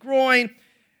 and his groin.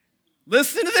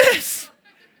 Listen to this.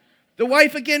 The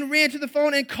wife again ran to the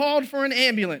phone and called for an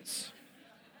ambulance.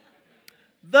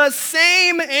 The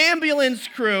same ambulance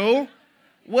crew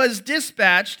was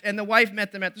dispatched, and the wife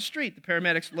met them at the street. The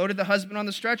paramedics loaded the husband on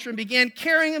the stretcher and began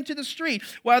carrying him to the street.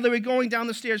 While they were going down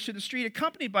the stairs to the street,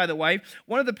 accompanied by the wife,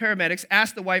 one of the paramedics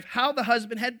asked the wife how the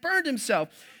husband had burned himself.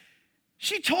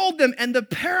 She told them, and the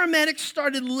paramedics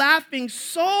started laughing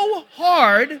so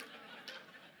hard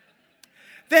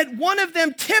that one of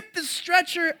them tipped the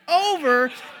stretcher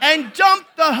over and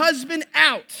dumped the husband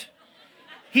out.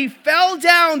 He fell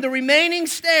down the remaining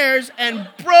stairs and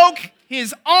broke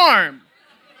his arm.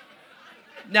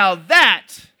 Now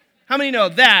how many know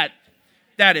that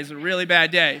is a really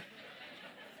bad day?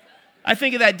 I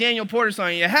think of that Daniel Porter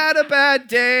song, "You had a bad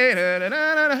day." Da, da,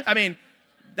 da, da, da. I mean,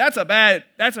 that's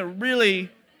a really,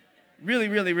 really,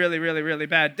 really, really, really, really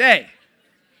bad day.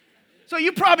 So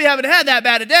you probably haven't had that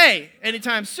bad a day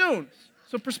anytime soon.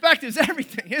 So perspective is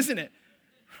everything, isn't it?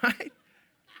 Right?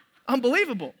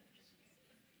 Unbelievable.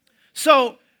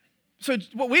 So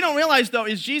what we don't realize, though,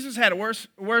 is Jesus had a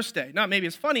worse day. Not maybe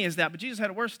as funny as that, but Jesus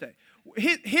had a worse day.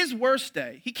 His worst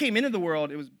day, he came into the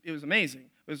world, it was amazing.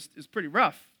 It was pretty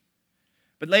rough.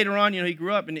 But later on, he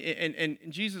grew up, and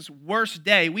Jesus' worst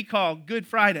day, we call Good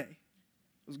Friday.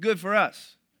 It was good for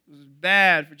us. It was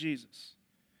bad for Jesus,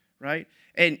 right?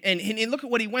 And look at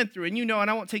what he went through. And and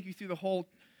I won't take you through the whole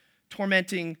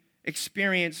tormenting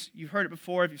experience. You've heard it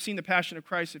before. If you've seen The Passion of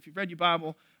Christ, if you've read your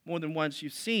Bible more than once,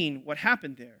 you've seen what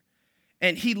happened there.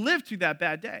 And he lived through that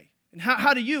bad day. And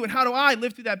how do you and how do I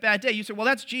live through that bad day? You say, well,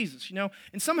 that's Jesus,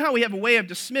 And somehow we have a way of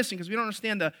dismissing because we don't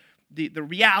understand the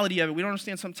reality of it. We don't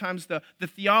understand sometimes the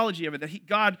theology of it, that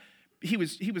he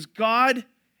was God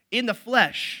in the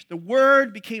flesh. The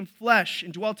Word became flesh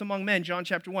and dwelt among men, John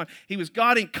chapter 1. He was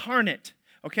God incarnate.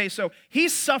 Okay, so he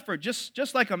suffered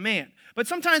just like a man. But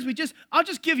sometimes I'll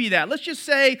just give you that. Let's just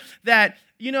say that,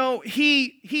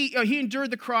 he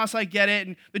endured the cross, I get it,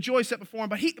 and the joy set before him,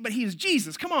 but he is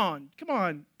Jesus. Come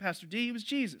on, Pastor D, he was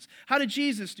Jesus. How did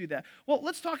Jesus do that? Well,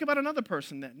 let's talk about another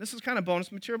person then. This is kind of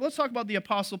bonus material, but let's talk about the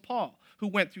Apostle Paul, who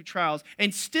went through trials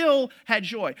and still had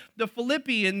joy.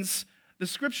 The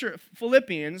scripture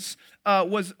Philippians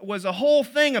was a whole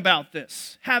thing about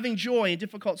this, having joy in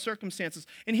difficult circumstances.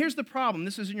 And here's the problem.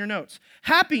 This is in your notes.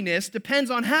 Happiness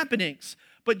depends on happenings,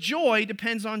 but joy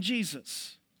depends on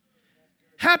Jesus.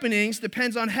 Happenings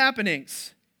depends on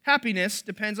happenings. Happiness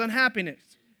depends on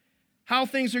happiness. How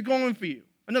things are going for you.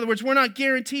 In other words, we're not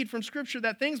guaranteed from Scripture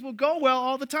that things will go well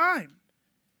all the time.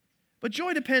 But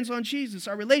joy depends on Jesus,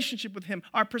 our relationship with him,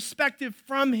 our perspective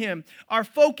from him, our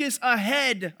focus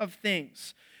ahead of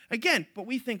things. Again, but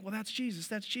we think, well, that's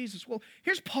Jesus. Well,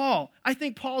 here's Paul. I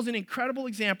think Paul's an incredible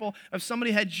example of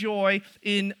somebody who had joy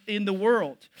in the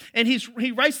world. And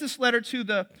he writes this letter to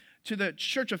the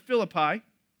church of Philippi.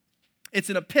 It's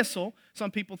an epistle.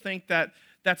 Some people think that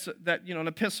an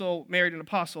epistle married an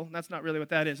apostle. That's not really what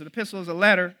that is. An epistle is a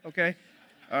letter, okay?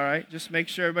 All right, just make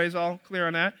sure everybody's all clear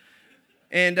on that.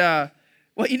 And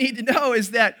what you need to know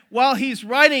is that while he's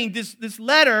writing this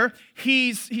letter,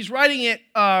 he's writing it,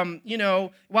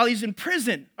 while he's in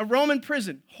prison, a Roman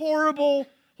prison. Horrible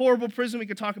prison. We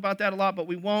could talk about that a lot, but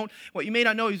we won't. What you may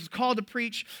not know, he was called to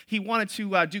preach. He wanted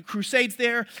to do crusades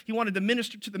there. He wanted to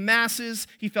minister to the masses.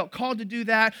 He felt called to do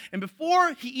that. And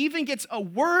before he even gets a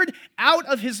word out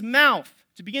of his mouth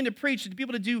to begin to preach, to be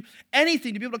able to do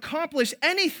anything, to be able to accomplish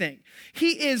anything,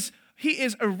 he is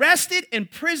arrested,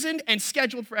 imprisoned, and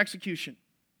scheduled for execution.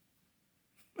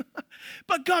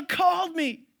 But God called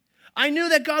me. I knew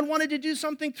that God wanted to do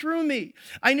something through me.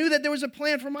 I knew that there was a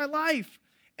plan for my life.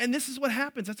 And this is what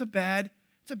happens. It's a bad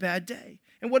It's a bad day.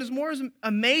 And what is more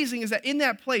amazing is that in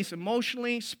that place,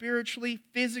 emotionally, spiritually,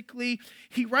 physically,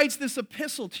 he writes this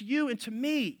epistle to you and to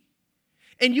me.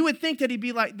 And you would think that he'd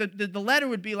be like, the letter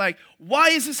would be like,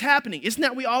 why is this happening? Isn't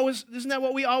that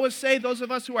what we always say, those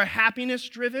of us who are happiness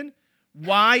driven?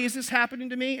 Why is this happening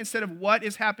to me instead of what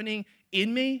is happening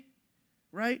in me?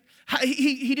 Right?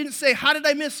 He didn't say, how did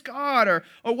I miss God? Or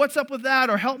what's up with that?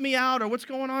 Or help me out? Or what's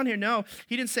going on here? No,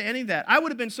 he didn't say any of that. I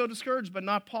would have been so discouraged, but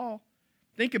not Paul.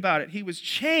 Think about it. He was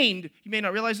chained. You may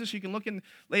not realize this. You can look in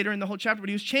later in the whole chapter, but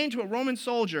he was chained to a Roman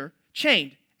soldier,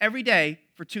 chained every day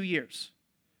for 2 years.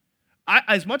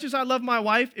 As much as I love my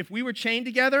wife, if we were chained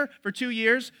together for 2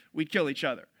 years, we'd kill each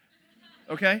other.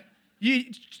 Okay?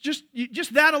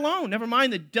 Just that alone. Never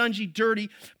mind the dungy, dirty,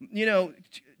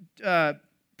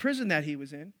 prison that he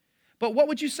was in. But what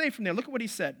would you say from there? Look at what he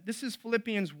said. This is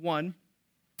Philippians 1.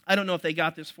 I don't know if they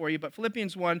got this for you, but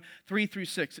Philippians 1, 3 through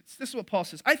 6. This is what Paul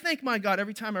says. I thank my God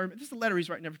every time I remember. This is the letter he's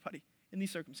writing to everybody in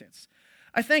these circumstances.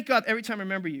 I thank God every time I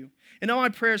remember you and all my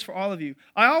prayers for all of you.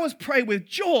 I always pray with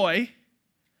joy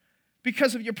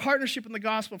because of your partnership in the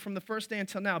gospel from the first day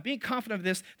until now, being confident of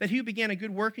this, that he who began a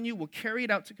good work in you will carry it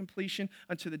out to completion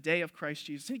unto the day of Christ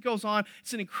Jesus. And he goes on.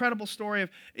 It's an incredible story of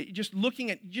just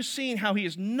seeing how he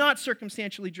is not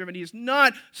circumstantially driven. He is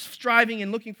not striving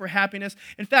and looking for happiness.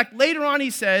 In fact, later on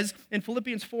he says in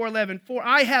Philippians 4:11, for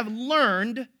I have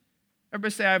learned,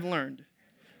 everybody say I've learned.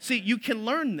 See, you can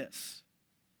learn this.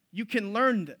 You can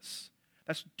learn this.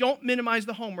 Don't minimize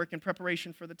the homework in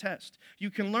preparation for the test. You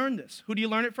can learn this. Who do you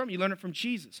learn it from? You learn it from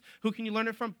Jesus. Who can you learn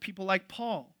it from? People like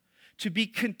Paul. To be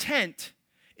content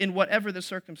in whatever the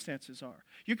circumstances are.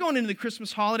 You're going into the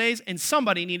Christmas holidays, and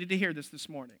somebody needed to hear this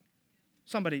morning.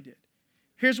 Somebody did.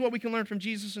 Here's what we can learn from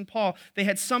Jesus and Paul. They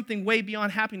had something way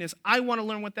beyond happiness. I want to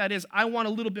learn what that is. I want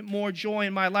a little bit more joy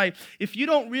in my life. If you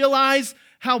don't realize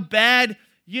how bad,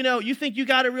 you think you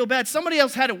got it real bad, somebody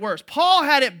else had it worse. Paul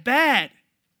had it bad.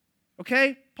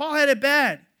 Okay? Paul had it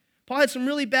bad. Paul had some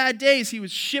really bad days. He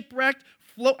was shipwrecked.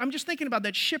 I'm just thinking about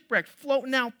that shipwreck,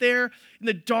 floating out there in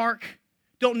the dark,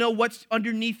 don't know what's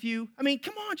underneath you. I mean,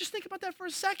 come on, just think about that for a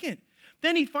second.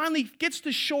 Then he finally gets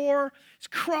to shore. He's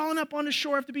crawling up on the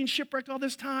shore after being shipwrecked all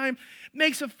this time,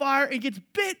 makes a fire, and gets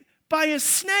bit by a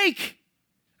snake.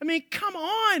 I mean, come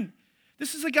on.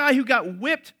 This is a guy who got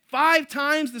whipped 5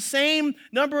 times the same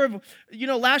number of,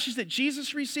 lashes that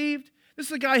Jesus received. This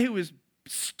is a guy who was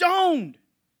stoned.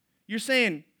 You're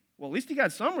saying, well, at least he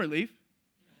got some relief.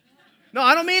 No,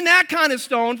 I don't mean that kind of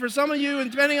stone for some of you,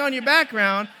 and depending on your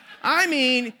background. I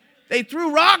mean, they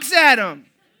threw rocks at him.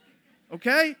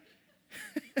 Okay?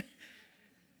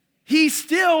 He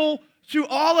still, through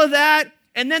all of that,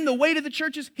 and then the weight of the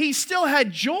churches, he still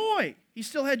had joy. He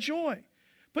still had joy.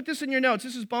 Put this in your notes.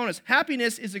 This is bonus.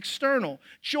 Happiness is external.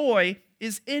 Joy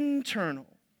is internal.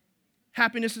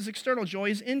 Happiness is external. Joy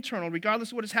is internal.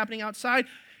 Regardless of what is happening outside,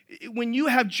 when you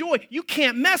have joy, you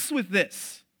can't mess with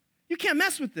this. You can't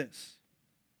mess with this.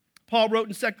 Paul wrote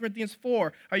in 2 Corinthians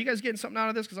 4. Are you guys getting something out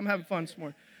of this? Because I'm having fun this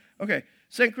morning. Okay.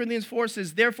 2 Corinthians 4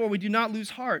 says, therefore we do not lose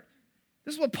heart.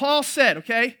 This is what Paul said,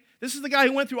 okay? This is the guy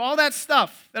who went through all that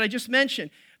stuff that I just mentioned.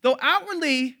 Though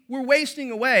outwardly we're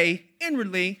wasting away,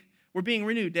 inwardly we're being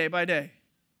renewed day by day.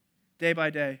 Day by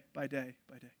day, by day,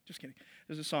 by day. Just kidding.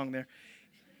 There's a song there.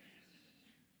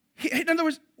 In other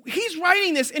words, he's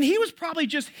writing this, and he was probably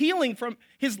just healing from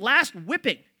his last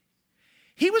whipping.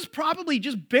 He was probably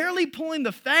just barely pulling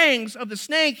the fangs of the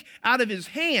snake out of his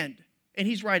hand, and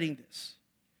he's writing this.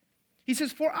 He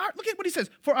says, look at what he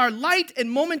says, for our light and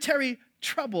momentary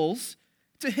troubles,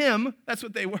 to him, that's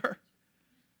what they were.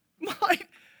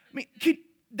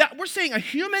 We're saying a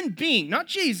human being, not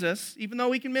Jesus, even though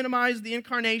we can minimize the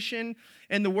incarnation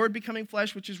and the word becoming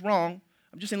flesh, which is wrong.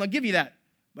 I'm just saying, I'll give you that.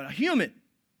 But a human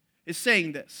is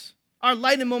saying this. Our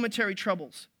light and momentary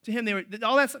troubles. To him,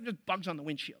 all that stuff just bugs on the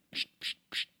windshield.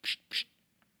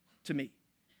 To me.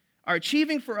 Are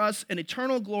achieving for us an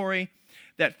eternal glory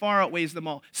that far outweighs them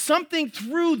all. Something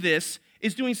through this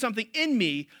is doing something in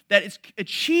me that is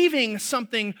achieving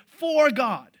something for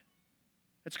God.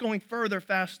 That's going further,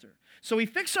 faster. So we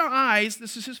fix our eyes.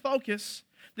 This is his focus.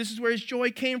 This is where his joy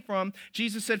came from.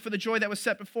 Jesus said, for the joy that was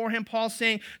set before him. Paul's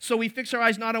saying, so we fix our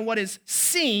eyes not on what is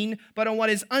seen, but on what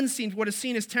is unseen. For what is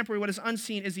seen is temporary. What is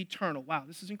unseen is eternal. Wow,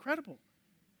 this is incredible.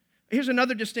 Here's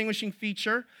another distinguishing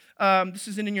feature. This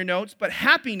isn't in your notes, but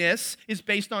happiness is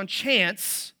based on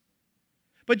chance,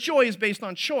 but joy is based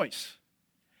on choice.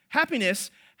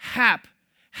 Happiness, hap.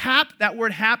 Hap, that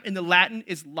word hap in the Latin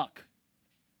is luck.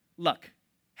 Luck.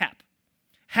 Hap.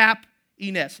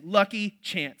 Happiness. Lucky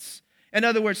chance. In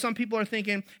other words, some people are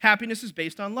thinking happiness is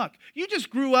based on luck. You just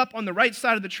grew up on the right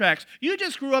side of the tracks. You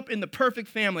just grew up in the perfect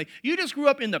family. You just grew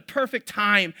up in the perfect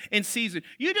time and season.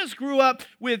 You just grew up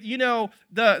with,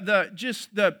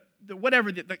 the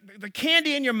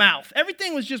candy in your mouth.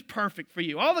 Everything was just perfect for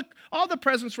you. All the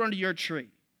presents were under your tree.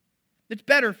 It's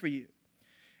better for you.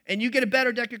 And you get a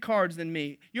better deck of cards than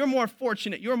me. You're more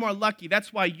fortunate. You're more lucky.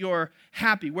 That's why you're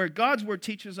happy. Where God's word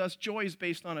teaches us joy is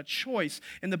based on a choice.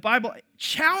 And the Bible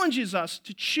challenges us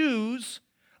to choose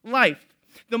life.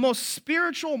 The most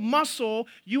spiritual muscle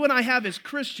you and I have as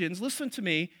Christians, listen to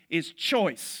me, is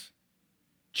choice.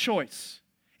 Choice.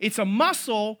 It's a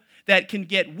muscle that can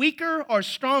get weaker or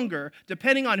stronger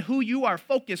depending on who you are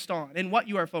focused on and what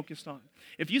you are focused on.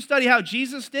 If you study how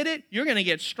Jesus did it, you're going to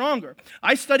get stronger.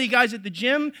 I study guys at the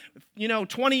gym,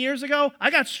 20 years ago.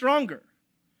 I got stronger.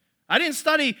 I didn't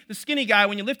study the skinny guy.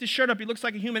 When you lift his shirt up, he looks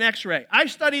like a human x-ray. I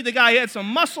studied the guy who had some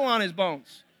muscle on his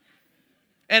bones.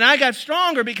 And I got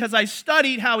stronger because I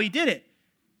studied how he did it.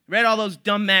 Read all those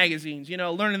dumb magazines,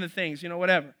 learning the things,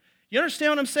 whatever. You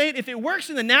understand what I'm saying? If it works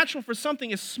in the natural for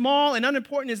something as small and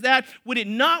unimportant as that, would it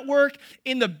not work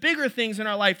in the bigger things in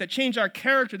our life that change our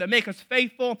character, that make us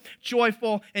faithful,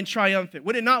 joyful, and triumphant?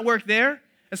 Would it not work there?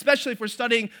 Especially if we're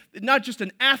studying not just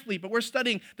an athlete, but we're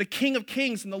studying the King of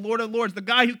Kings and the Lord of Lords, the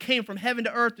guy who came from heaven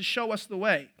to earth to show us the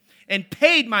way and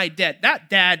paid my debt. That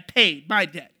dad paid my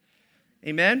debt.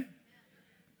 Amen?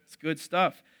 It's good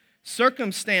stuff.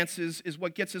 Circumstances is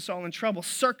what gets us all in trouble.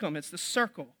 It's the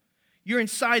circle. You're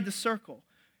inside the circle.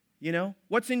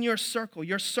 What's in your circle?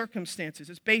 Your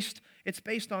circumstances. It's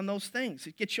based on those things.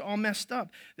 It gets you all messed up.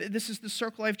 This is the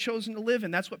circle I've chosen to live in.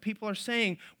 That's what people are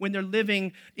saying when they're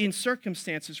living in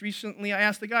circumstances. Recently, I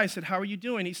asked the guy, I said, how are you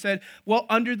doing? He said, well,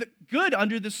 under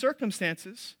the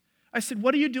circumstances. I said,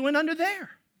 what are you doing under there?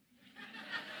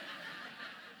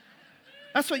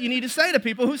 That's what you need to say to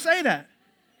people who say that.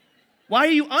 Why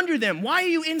are you under them? Why are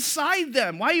you inside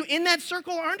them? Why are you in that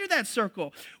circle or under that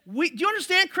circle? Do you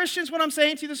understand, Christians, what I'm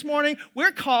saying to you this morning?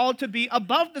 We're called to be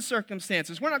above the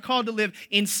circumstances. We're not called to live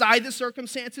inside the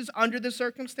circumstances, under the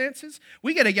circumstances.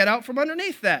 We got to get out from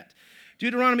underneath that.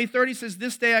 Deuteronomy 30 says,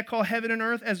 this day I call heaven and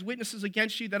earth as witnesses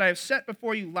against you that I have set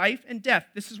before you life and death.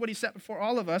 This is what he set before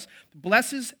all of us.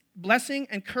 Blessing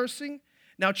and cursing.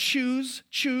 Now choose.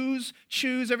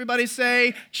 Everybody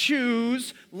say,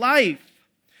 choose life.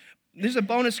 There's a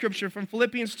bonus scripture from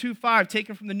Philippians 2:5,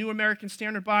 taken from the New American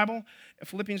Standard Bible.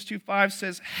 Philippians 2:5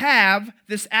 says, have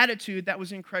this attitude that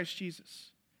was in Christ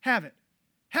Jesus. Have it.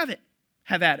 Have it.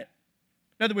 Have at it.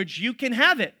 In other words, you can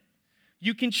have it.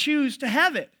 You can choose to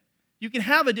have it. You can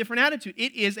have a different attitude.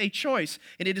 It is a choice,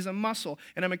 and it is a muscle,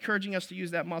 and I'm encouraging us to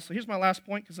use that muscle. Here's my last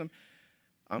point, because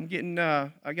I'm getting,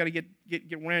 I got to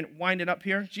get winded up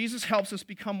here. Jesus helps us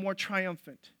become more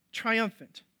triumphant,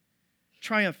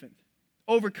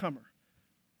 overcomer,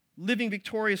 living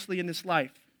victoriously in this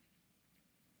life.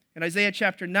 In Isaiah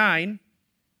chapter 9,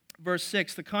 verse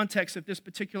 6, the context of this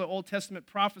particular Old Testament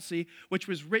prophecy, which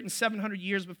was written 700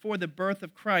 years before the birth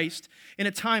of Christ, in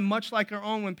a time much like our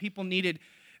own when people needed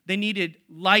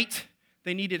light,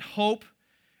 they needed hope,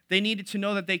 they needed to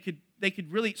know that they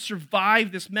could really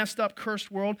survive this messed up,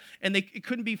 cursed world, and it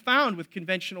couldn't be found with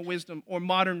conventional wisdom or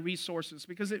modern resources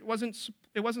because it wasn't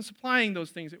supplying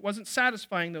those things. It wasn't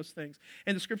satisfying those things.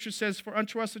 And the scripture says, for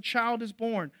unto us a child is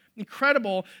born.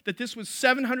 Incredible that this was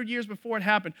 700 years before it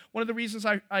happened. One of the reasons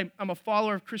I'm a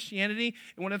follower of Christianity,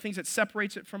 and one of the things that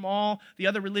separates it from all the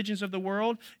other religions of the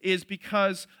world, is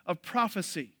because of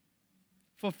prophecy.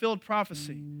 Fulfilled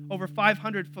prophecy. Over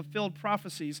 500 fulfilled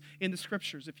prophecies in the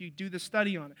scriptures, if you do the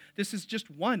study on it. This is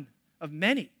just one of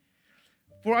many.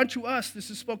 For unto us, this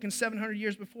is spoken 700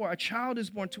 years before, a child is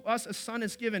born, to us a son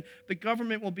is given, the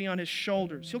government will be on his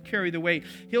shoulders. He'll carry the weight.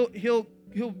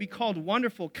 He'll be called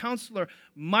Wonderful, Counselor,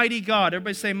 Mighty God.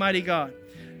 Everybody say Mighty God.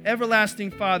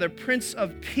 Everlasting Father, Prince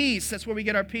of Peace. That's where we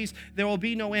get our peace. There will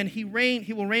be no end. He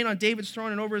will reign on David's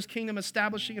throne and over his kingdom,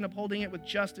 establishing and upholding it with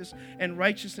justice and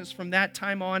righteousness from that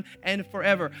time on and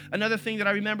forever. Another thing that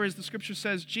I remember is the scripture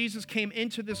says Jesus came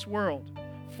into this world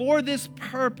for this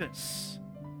purpose.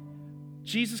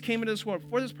 Jesus came into this world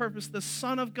for this purpose. The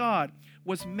Son of God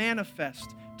was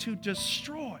manifest to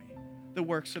destroy the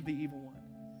works of the evil one.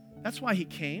 That's why he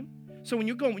came. So when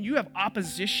you have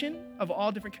opposition of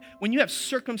all different, when you have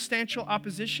circumstantial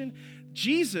opposition,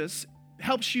 Jesus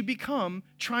helps you become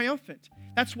triumphant.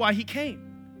 That's why he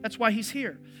came. That's why he's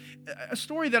here. A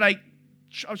story that I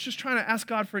was just trying to ask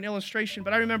God for an illustration,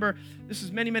 but I remember this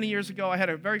is many, many years ago. I had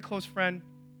a very close friend.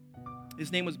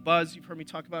 His name was Buzz. You've heard me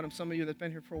talk about him. Some of you that have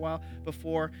been here for a while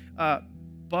before.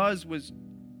 Buzz was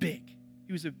big.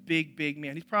 He was a big, big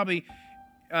man. He's probably,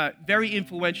 very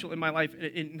influential in my life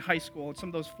in high school. At some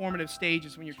of those formative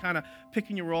stages when you're kind of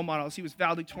picking your role models. He was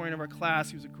valedictorian of our class.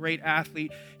 He was a great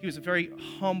athlete. He was a very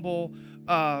humble,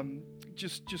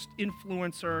 just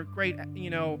influencer. Great,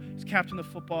 he's captain of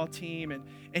the football team, and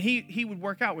he would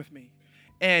work out with me.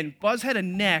 And Buzz had a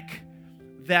neck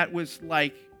that was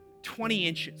like 20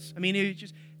 inches. I mean, it was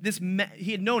just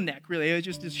he had no neck, really. It was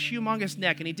just this humongous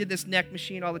neck, and he did this neck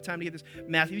machine all the time to get this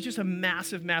massive. He was just a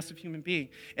massive, massive human being.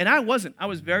 And I wasn't. I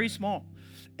was very small.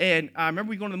 And I remember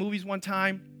we going to the movies one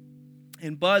time,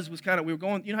 and Buzz was we were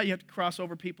going, you know how you have to cross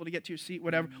over people to get to your seat,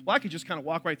 whatever? Well, I could just kind of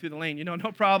walk right through the lane, no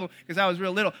problem, because I was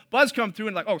real little. Buzz come through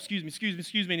and like, oh, excuse me,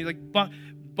 and he's like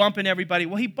bumping everybody.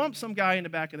 Well, he bumped some guy in the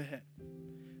back of the head.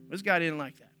 This guy didn't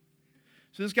like that.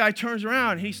 So this guy turns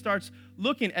around, and he starts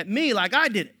looking at me like I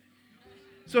did it.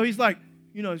 So he's like,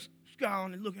 he's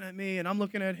scowling and looking at me, and I'm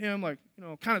looking at him like,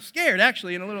 kind of scared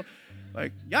actually, and a little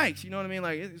like, yikes, you know what I mean?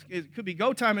 Like, it could be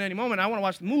go time at any moment. I want to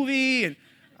watch the movie, and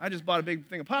I just bought a big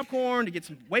thing of popcorn to get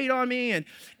some weight on me,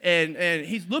 and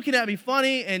he's looking at me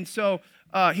funny, and so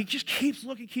he just keeps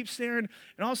looking, keeps staring,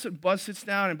 and all of a sudden Buzz sits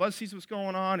down, and Buzz sees what's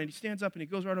going on, and he stands up, and he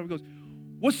goes right over and goes,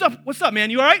 what's up, man?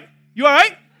 You all right? You all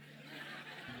right?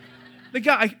 The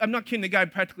guy, I'm not kidding, the guy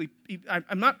practically,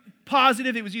 I'm not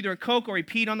positive it was either a Coke or he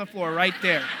peed on the floor right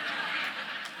there.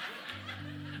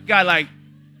 Guy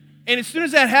and as soon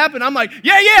as that happened, I'm like,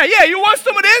 yeah, you want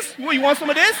some of this? You want some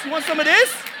of this? You want some of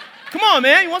this? Come on,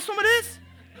 man, you want some of this?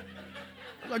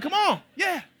 I was like, come on,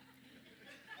 yeah.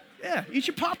 Yeah, eat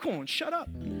your popcorn, shut up.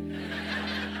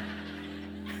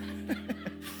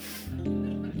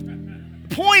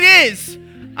 The point is,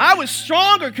 I was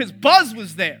stronger because Buzz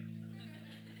was there.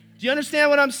 Do you understand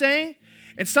what I'm saying?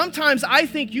 And sometimes I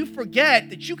think you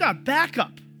forget that you got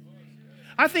backup.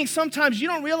 I think sometimes you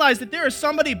don't realize that there is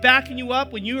somebody backing you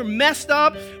up when you're messed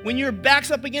up, when your back's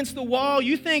up against the wall.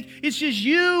 You think it's just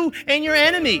you and your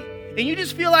enemy. And you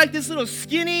just feel like this little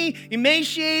skinny,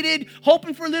 emaciated,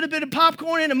 hoping for a little bit of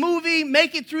popcorn in a movie,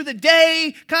 make it through the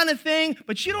day kind of thing.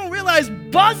 But you don't realize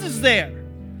Buzz is there.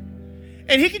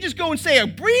 And he can just go and say a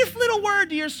brief little word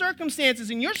to your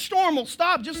circumstances, and your storm will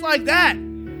stop just like that.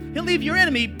 He'll leave your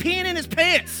enemy peeing in his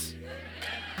pants.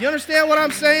 You understand what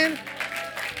I'm saying?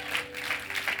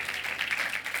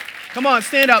 Come on,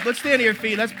 stand up. Let's stand to your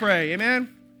feet. Let's pray.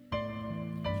 Amen?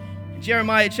 In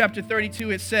Jeremiah chapter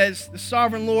 32, it says, the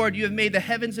sovereign Lord, you have made the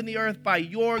heavens and the earth by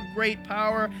your great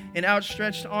power and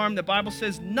outstretched arm. The Bible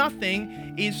says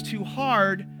nothing is too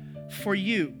hard for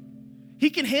you. He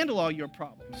can handle all your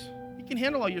problems. He can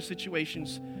handle all your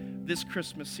situations this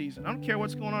Christmas season. I don't care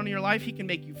what's going on in your life. He can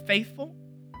make you faithful,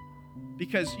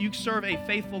 because you serve a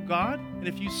faithful God, and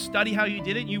if you study how you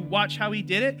did it, and you watch how he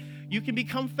did it, you can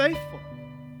become faithful.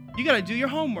 You got to do your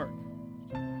homework.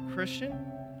 Christian,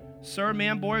 sir,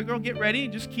 man, boy, or girl, get ready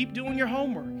and just keep doing your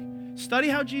homework. Study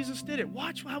how Jesus did it.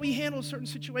 Watch how he handles certain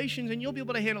situations, and you'll be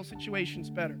able to handle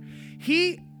situations better.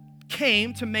 He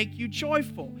came to make you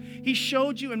joyful. He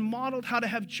showed you and modeled how to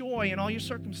have joy in all your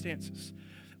circumstances.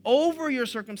 Over your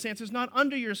circumstances, not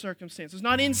under your circumstances,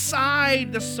 not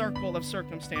inside the circle of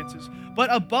circumstances,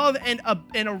 but above and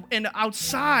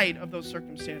outside of those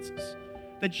circumstances.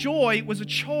 The joy was a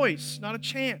choice, not a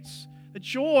chance. The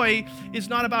joy is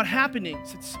not about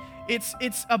happenings.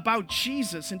 It's about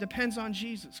Jesus and depends on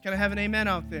Jesus. Can I have an amen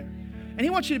out there? And he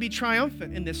wants you to be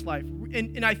triumphant in this life.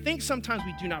 And I think sometimes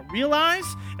we do not realize,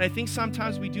 and I think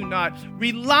sometimes we do not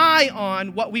rely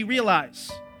on what we realize.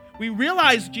 We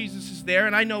realize Jesus is there,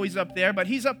 and I know he's up there, but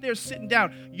he's up there sitting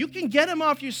down. You can get him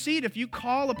off your seat if you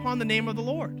call upon the name of the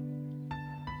Lord.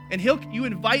 And you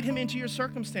invite him into your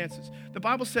circumstances. The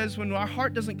Bible says when our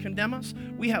heart doesn't condemn us,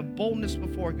 we have boldness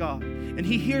before God. And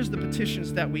he hears the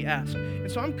petitions that we ask. And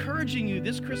so I'm encouraging you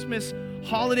this Christmas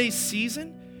holiday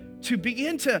season to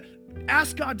begin to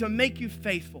ask God to make you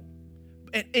faithful.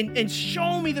 And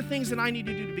show me the things that I need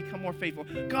to do to become more faithful.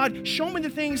 God, show me the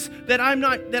things that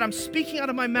I'm speaking out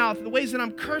of my mouth, the ways that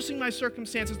I'm cursing my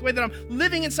circumstances, the way that I'm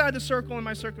living inside the circle in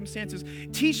my circumstances.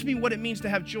 Teach me what it means to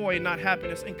have joy and not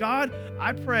happiness. And God,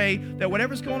 I pray that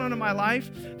whatever's going on in my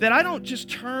life, that I don't just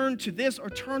turn to this or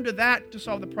turn to that to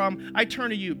solve the problem. I turn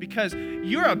to you, because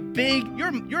you're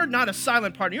not a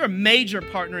silent partner. You're a major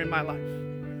partner in my life.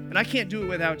 And I can't do it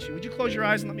without you. Would you close your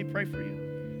eyes and let me pray for you?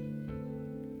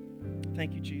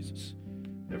 Thank you, Jesus.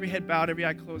 Every head bowed, every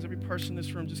eye closed, every person in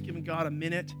this room just giving God a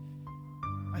minute.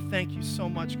 I thank you so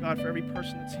much, God, for every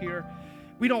person that's here.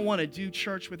 We don't want to do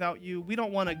church without you. We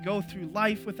don't want to go through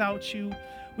life without you.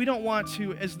 We don't want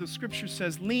to, as the scripture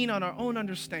says, lean on our own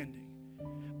understanding,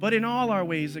 but in all our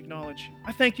ways acknowledge you.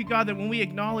 I thank you, God, that when we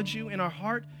acknowledge you in our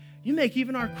heart, You make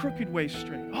even our crooked way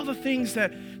straight. All the things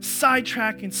that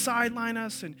sidetrack and sideline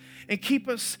us and keep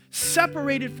us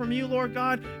separated from you, Lord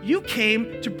God, you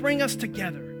came to bring us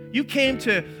together. You came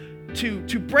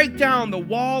to break down the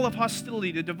wall of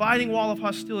hostility, the dividing wall of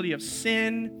hostility of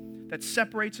sin that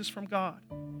separates us from God.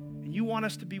 And you want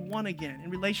us to be one again,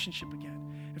 in relationship again.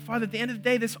 And Father, at the end of the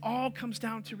day, this all comes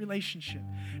down to relationship.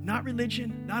 Not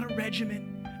religion, not a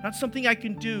regimen, not something I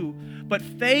can do, but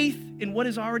faith in what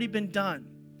has already been done.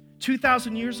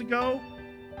 2,000 years ago,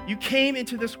 you came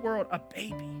into this world a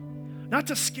baby, not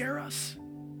to scare us,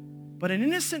 but an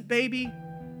innocent baby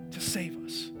to save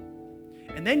us.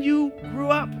 And then you grew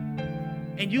up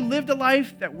and you lived a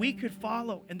life that we could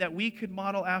follow and that we could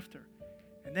model after.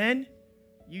 And then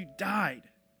you died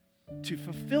to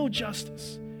fulfill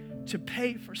justice, to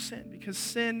pay for sin, because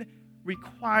sin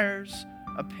requires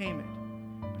a payment.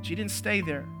 But you didn't stay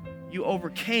there. You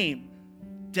overcame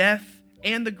death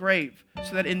and the grave,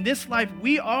 so that in this life,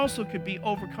 we also could be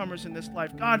overcomers in this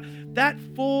life. God, that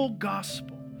full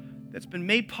gospel that's been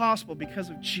made possible because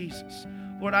of Jesus.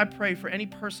 Lord, I pray for any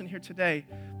person here today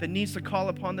that needs to call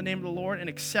upon the name of the Lord and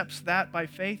accepts that by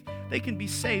faith, they can be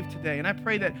saved today. And I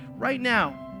pray that right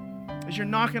now, as you're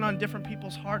knocking on different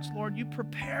people's hearts, Lord, you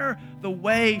prepare the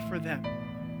way for them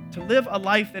to live a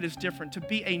life that is different, to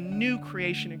be a new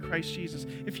creation in Christ Jesus.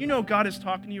 If you know God is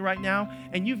talking to you right now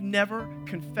and you've never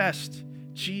confessed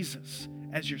Jesus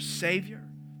as your Savior,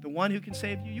 the one who can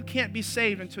save you, you can't be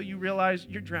saved until you realize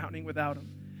you're drowning without Him.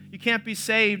 You can't be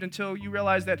saved until you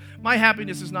realize that my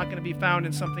happiness is not going to be found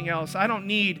in something else. I don't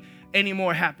need any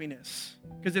more happiness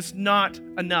because it's not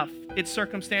enough. It's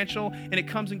circumstantial and it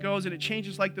comes and goes and it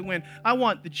changes like the wind. I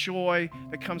want the joy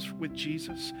that comes with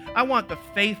Jesus. I want the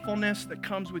faithfulness that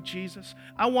comes with Jesus.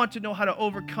 I want to know how to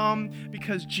overcome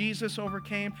because Jesus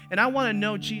overcame. And I want to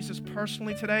know Jesus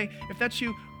personally today. If that's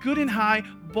you, good and high,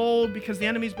 bold because the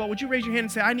enemy's bold, would you raise your hand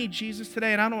and say, I need Jesus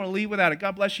today and I don't want to leave without it.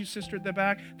 God bless you, sister at the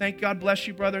back. Thank God bless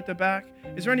you, brother at the back.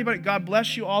 Is there anybody, God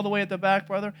bless you all the way at the back,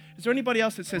 brother? Is there anybody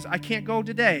else that says, I can't go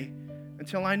today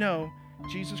until I know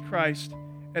Jesus Christ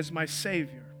as my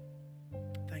Savior?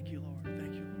 Thank you, Lord.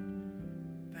 Thank you,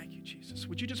 Lord. Thank you, Jesus.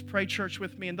 Would you just pray, church,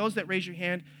 with me? And those that raise your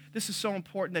hand, this is so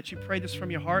important that you pray this from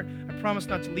your heart. I promise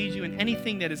not to lead you in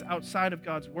anything that is outside of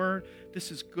God's word.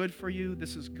 This is good for you.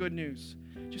 This is good news.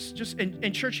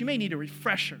 In church, you may need a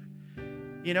refresher.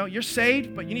 You know, you're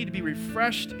saved, but you need to be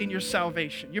refreshed in your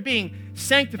salvation. You're being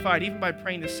sanctified even by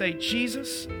praying to say,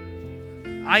 Jesus,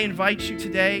 I invite you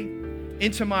today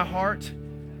into my heart,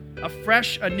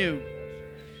 afresh, anew.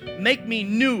 Make me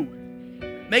new.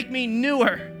 Make me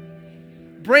newer.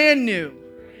 Brand new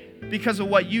because of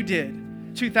what you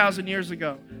did 2,000 years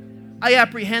ago. I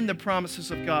apprehend the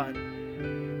promises of God.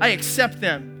 I accept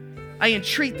them. I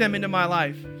entreat them into my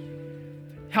life.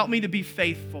 Help me to be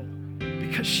faithful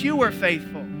because you are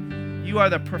faithful. You are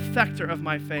the perfecter of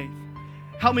my faith.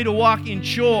 Help me to walk in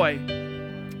joy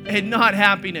and not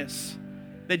happiness.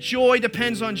 That joy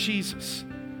depends on Jesus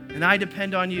and I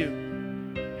depend on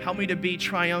you. Help me to be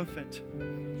triumphant.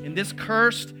 In this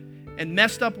cursed and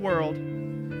messed up world,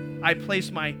 I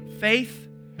place my faith,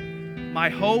 my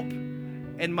hope,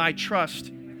 and my trust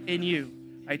in you.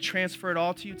 I transfer it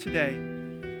all to you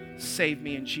today. Save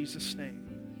me in Jesus' name.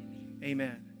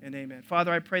 Amen and amen.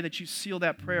 Father, I pray that you seal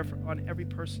that prayer on every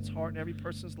person's heart and every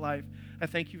person's life. I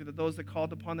thank you that those that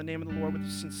called upon the name of the Lord with a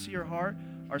sincere heart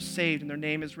are saved, and their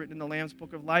name is written in the Lamb's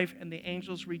Book of Life, and the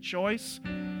angels rejoice,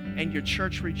 and your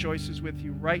church rejoices with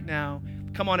you right now.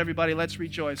 Come on, everybody, let's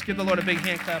rejoice. Give the Lord a big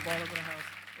hand clap all over the house.